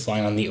take this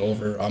line on the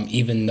over,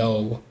 even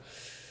though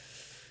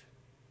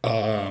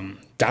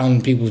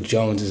Donovan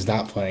Peoples-Jones is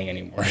not playing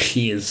anymore.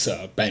 He is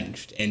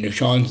benched, and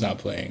Deshaun's not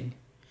playing.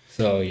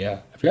 So, yeah.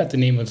 I forgot the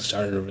name of the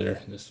starter over there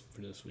for this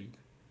week.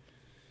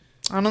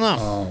 I don't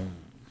know.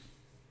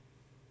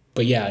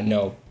 But, yeah,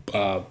 no.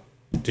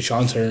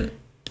 Deshaun's hurt.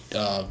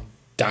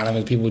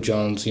 Donovan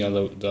Peoples-Jones,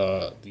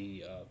 the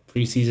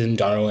preseason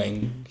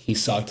darling, he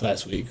sucked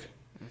last week.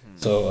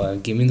 So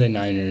give me the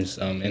Niners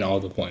and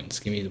all the points.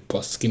 Give me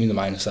the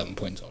minus 7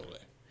 points all the way.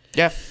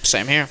 Yeah,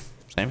 same here.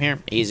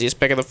 Easiest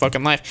pick of the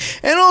fucking life.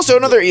 And also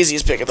another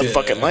easiest pick of the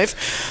fucking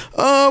life.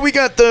 We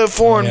got the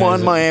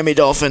 4-1 Miami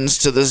Dolphins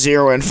to the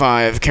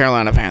 0-5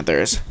 Carolina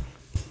Panthers.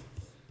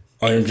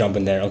 Oh, you're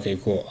jumping there. Okay,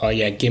 cool.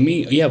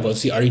 But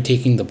see, are you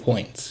taking the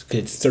points? Because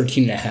it's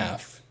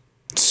 13.5.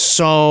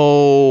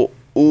 So,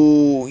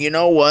 you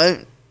know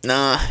what?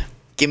 Nah,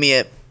 give me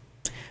it.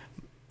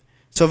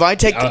 So if I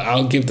take...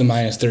 I'll give the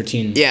minus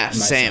 13. Yeah,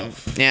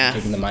 myself. same. Yeah. I'm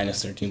taking the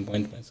minus 13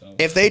 points myself.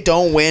 If they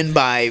don't win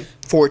by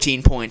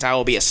 14 points, I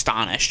will be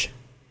astonished.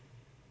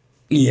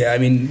 Yeah, I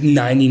mean,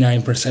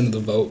 99% of the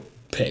vote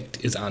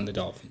picked is on the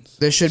Dolphins.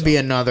 There should be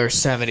another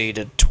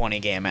 70-20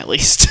 game at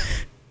least.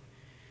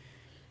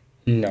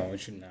 No, it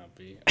should not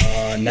be.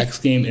 Next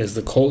game is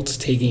the Colts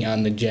taking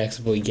on the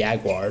Jacksonville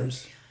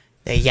Jaguars.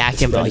 The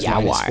Jacksonville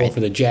Jaguars. -4 for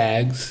the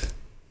Jags.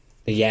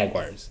 The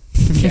Jaguars.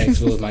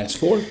 Jacksonville is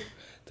 -4.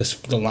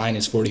 The line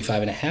is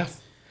 45.5.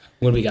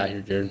 What do we got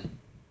here, Jared?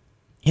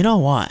 You know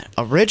what?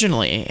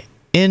 Originally,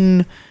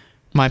 in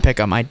my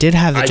pick'em, I did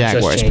have the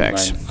Jaguars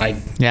picks.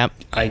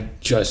 I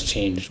just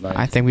changed mine.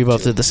 I think we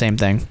both did the same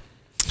thing.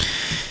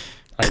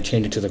 I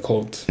changed it to the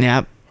Colts.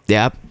 Yep.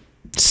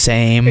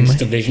 Same It's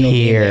divisional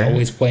here. game. They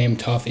always play him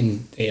tough.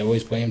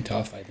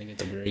 I think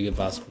it's a very good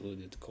possibility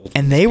that the Colts.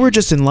 And they were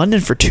just in London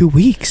for 2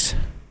 weeks.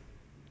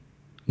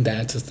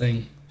 That's the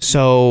thing.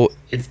 So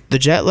the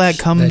jet lag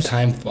comes.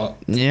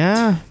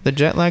 Yeah, the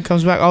jet lag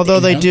comes back. Although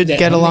they did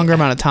get a longer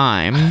amount of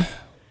time.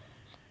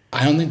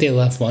 I don't think they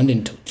left London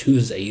until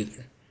Tuesday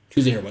either.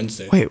 Tuesday or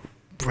Wednesday. Wait,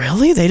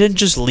 really? They didn't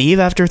just leave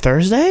after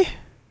Thursday?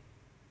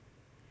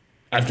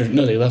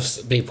 They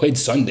left. They played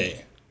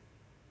Sunday.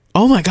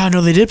 Oh my God!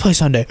 No, they did play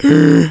Sunday.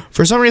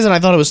 For some reason, I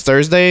thought it was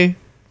Thursday.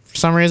 For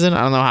some reason,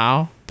 I don't know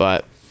how,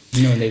 but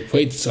no, they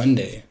played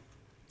Sunday.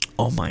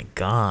 Oh my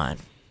God!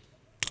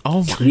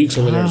 Oh my 2 weeks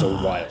over there is a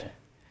while.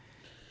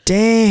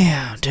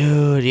 Damn,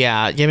 dude.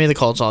 Yeah, give me the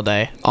Colts all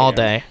day. All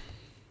day.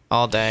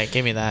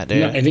 Give me that, dude.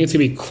 No, I think it's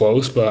going to be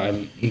close, but I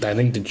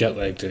think the jet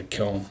lag to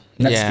kill them.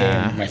 Next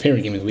game, my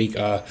favorite game of the week,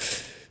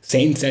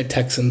 Saints at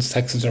Texans.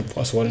 Texans are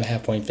plus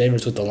 1.5 point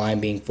favorites with the line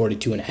being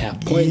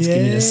 42.5 points.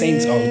 Give me the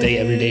Saints all day,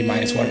 every day,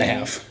 minus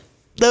 1.5.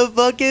 The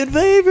fucking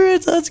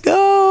favorites. Let's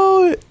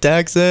go.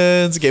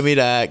 Texans. Give me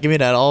that. Give me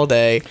that all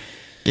day.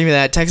 Give me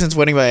that. Texans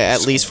winning by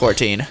at least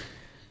 14.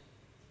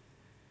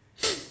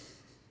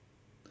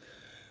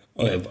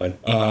 Okay,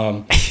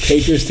 bud.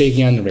 Patriots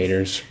taking on the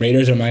Raiders.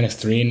 Raiders are minus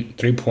 3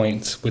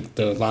 points with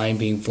the line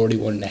being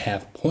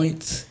 41.5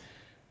 points.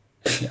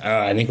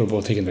 I think we're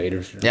both taking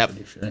Raiders. Yep.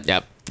 Sure.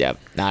 Yep.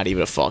 Not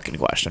even a fucking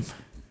question.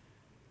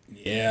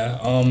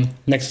 Yeah.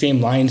 Next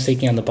game, Lions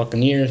taking on the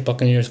Buccaneers.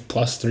 Buccaneers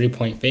plus 3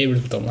 point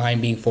favorites with the line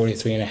being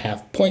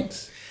 43.5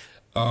 points.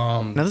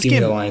 Now this give me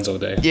the Lions all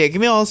day. Yeah, give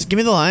me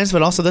the Lions,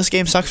 but also this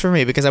game sucks for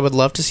me because I would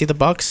love to see the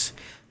Bucs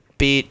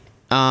beat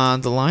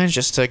the Lions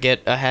just to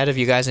get ahead of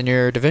you guys in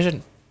your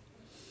division.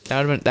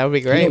 That would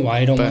be great. You know why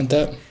I don't want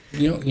that?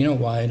 You know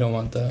why I don't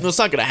want that? Well, it's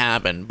not gonna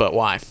happen, but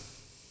why?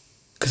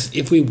 Because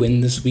if we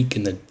win this week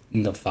and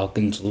the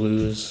Falcons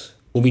lose,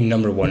 we'll be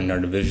number 1 in our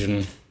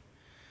division.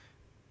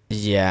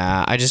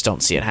 Yeah, I just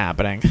don't see it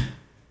happening. I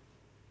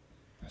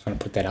just want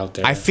to put that out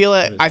there. I feel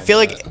like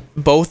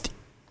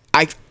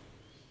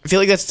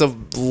that's the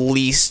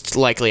least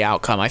likely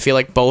outcome. I feel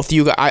like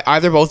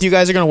either both you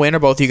guys are gonna win or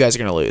both you guys are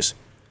gonna lose.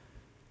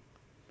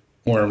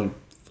 Or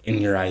in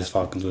your eyes,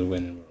 Falcons would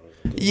win.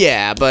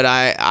 Yeah, but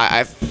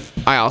I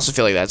also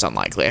feel like that's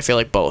unlikely. I feel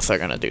like both are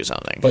gonna do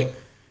something. But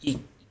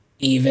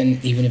even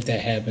if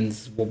that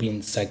happens, we'll be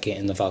in second,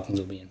 and the Falcons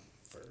will be in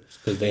first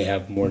because they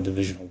have more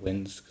divisional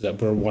wins.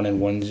 Because we're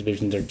 1-1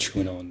 division, they're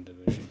 2-0 in the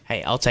division.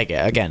 Hey, I'll take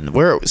it. Again,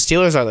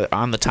 Steelers are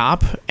on the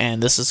top,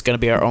 and this is gonna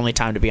be our only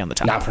time to be on the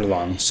top. Not for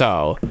long.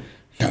 So,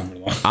 not for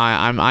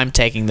long. I'm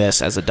taking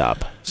this as a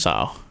dub.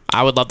 So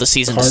I would love the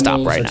season to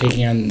stop right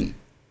now.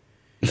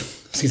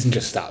 Season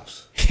just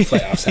stops.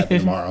 Playoffs happen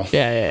tomorrow.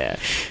 Yeah.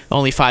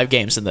 Only 5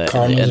 games in the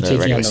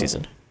regular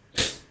season.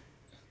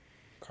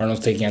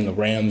 Cardinals taking on the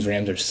Rams.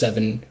 Rams are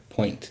 7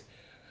 point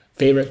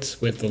favorites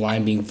with the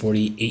line being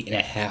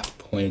 48.5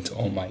 points.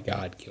 Oh my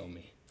God, kill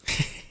me.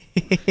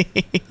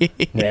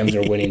 Rams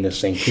are winning this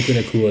thing. Puka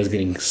Nacua is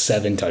getting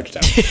 7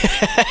 touchdowns.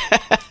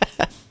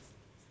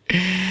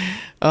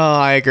 Oh,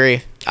 I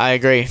agree.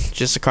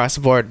 Just across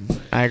the board,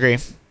 I agree.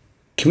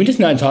 Can we just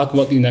not talk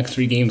about the next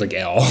 3 games like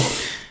at all?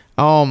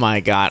 Oh my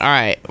God. All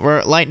right.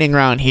 We're lightning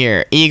round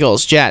here.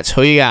 Eagles, Jets.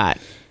 Who you got?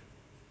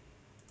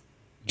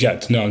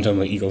 Jets. No, I'm talking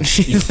about Eagles.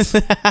 Eagles,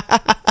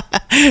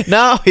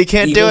 No, you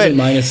can't do Eagles it.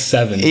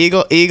 are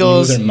 -7.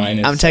 Eagles. are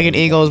minus I'm taking 7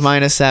 Eagles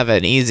points.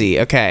 -7. Easy.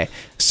 Okay.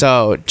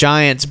 So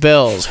Giants,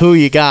 Bills. Who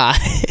you got?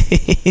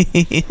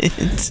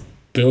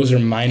 Bills are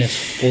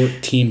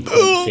 -14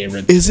 point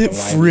favorites. Is it The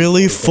line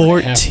really is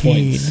 4.5 14?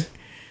 points.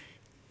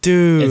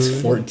 Dude.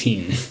 It's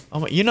 14. Oh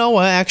my, you know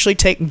what? Actually,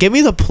 give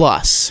me the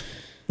plus.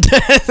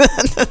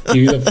 Give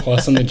you the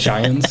plus on the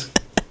Giants.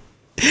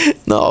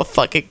 No,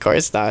 fucking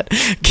course not.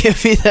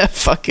 Give me that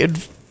fucking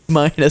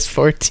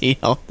 -14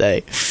 all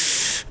day.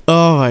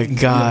 Oh my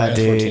god,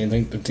 -14.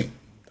 dude.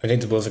 I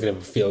think the Bills are gonna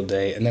have a field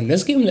day, and then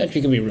this game is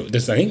actually gonna be.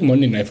 I think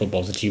Monday Night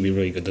Football is actually gonna be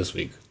really good this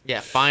week. Yeah,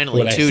 finally,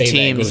 When I two say that, it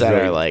teams goes that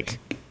really- are like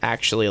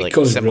actually like It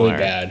goes similar. really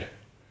bad.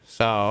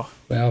 So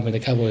Well, I mean the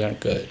Cowboys aren't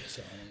good.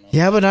 So.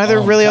 yeah, but neither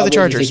really are the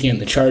Cowboys Chargers.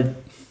 taking on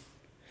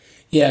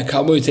Yeah,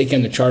 Cowboys taking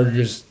on the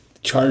Chargers. The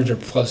Chargers are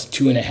plus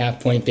 2.5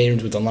 point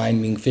favorites with the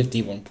line being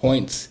 51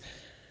 points.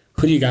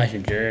 Who do you got here,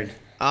 Jared?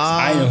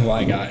 I know who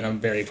I got, and I'm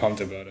very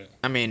pumped about it.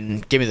 I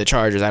mean, give me the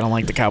Chargers. I don't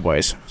like the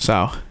Cowboys.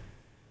 So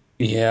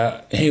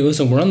Yeah. Hey,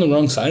 listen, we're on the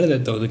wrong side of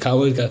that, though. The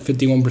Cowboys got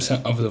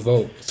 51% of the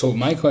vote. So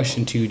my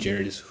question to you,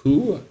 Jared, is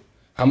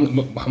how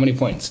many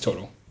points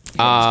total?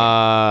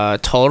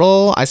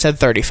 total, I said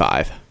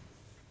 35.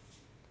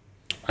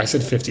 I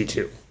said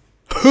 52.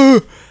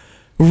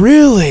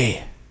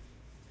 Really?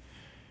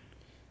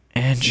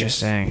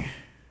 Interesting.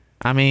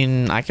 I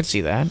mean, I could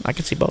see that. I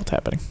could see both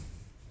happening.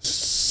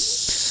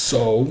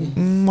 So,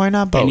 Why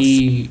not both?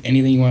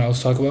 anything you want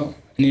to talk about?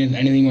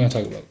 Anything you want to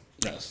talk about?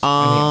 Yes.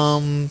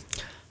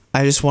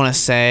 I just want to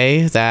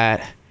say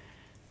that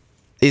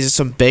these are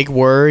some big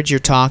words you're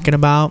talking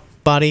about,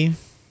 buddy.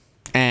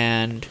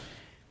 And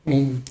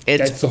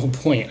That's the whole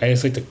point. I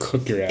just like to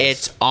cook your ass.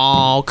 it's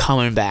all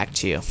coming back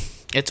to you.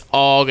 It's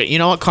all good. You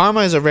know what?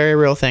 Karma is a very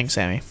real thing,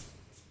 Sammy.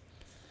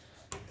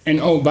 And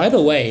by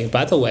the way,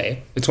 I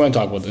just want to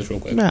talk about this real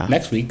quick. Yeah.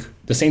 Next week,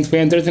 the Saints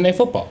play on Thursday Night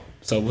Football.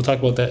 So we'll talk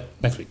about that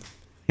next week.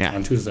 Yeah.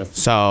 On Tuesday.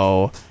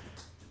 So,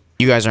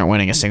 you guys aren't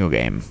winning a single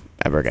game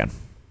ever again.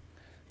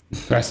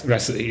 Rest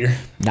of the year.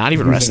 Not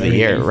even rest of the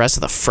Losing every year. game. Rest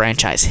of the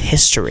franchise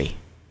history.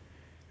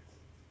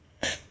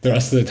 The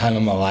rest of the time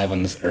I'm alive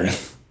on this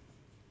earth.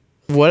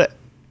 What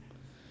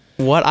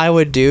I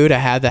would do to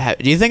have the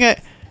do you think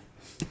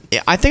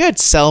I think I'd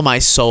sell my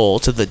soul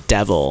to the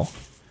devil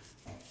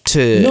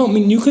to No, I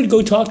mean you could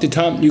go talk to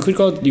Tom. You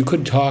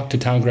could talk to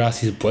Tom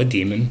Grassi's blood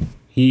demon.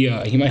 He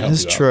might help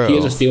That's you out. true. He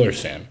is a Steelers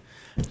fan.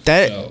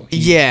 that so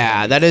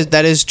yeah, that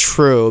is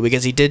true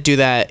because he did do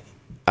that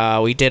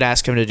we did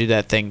ask him to do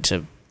that thing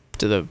to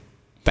the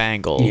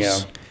Bengals. Yeah.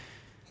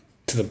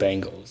 To the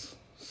Bengals.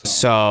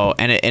 So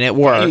and it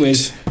worked.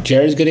 Anyways,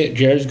 Jared's gonna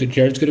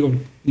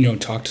go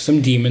talk to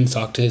some demons,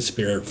 talk to his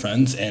spirit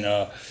friends, and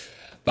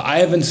but I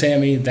have been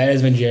Sammy. That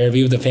has been Jared.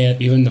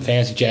 Even the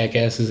fancy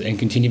jackasses, and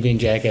continue being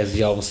jackasses.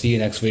 Y'all will see you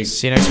next week.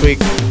 See you next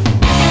week.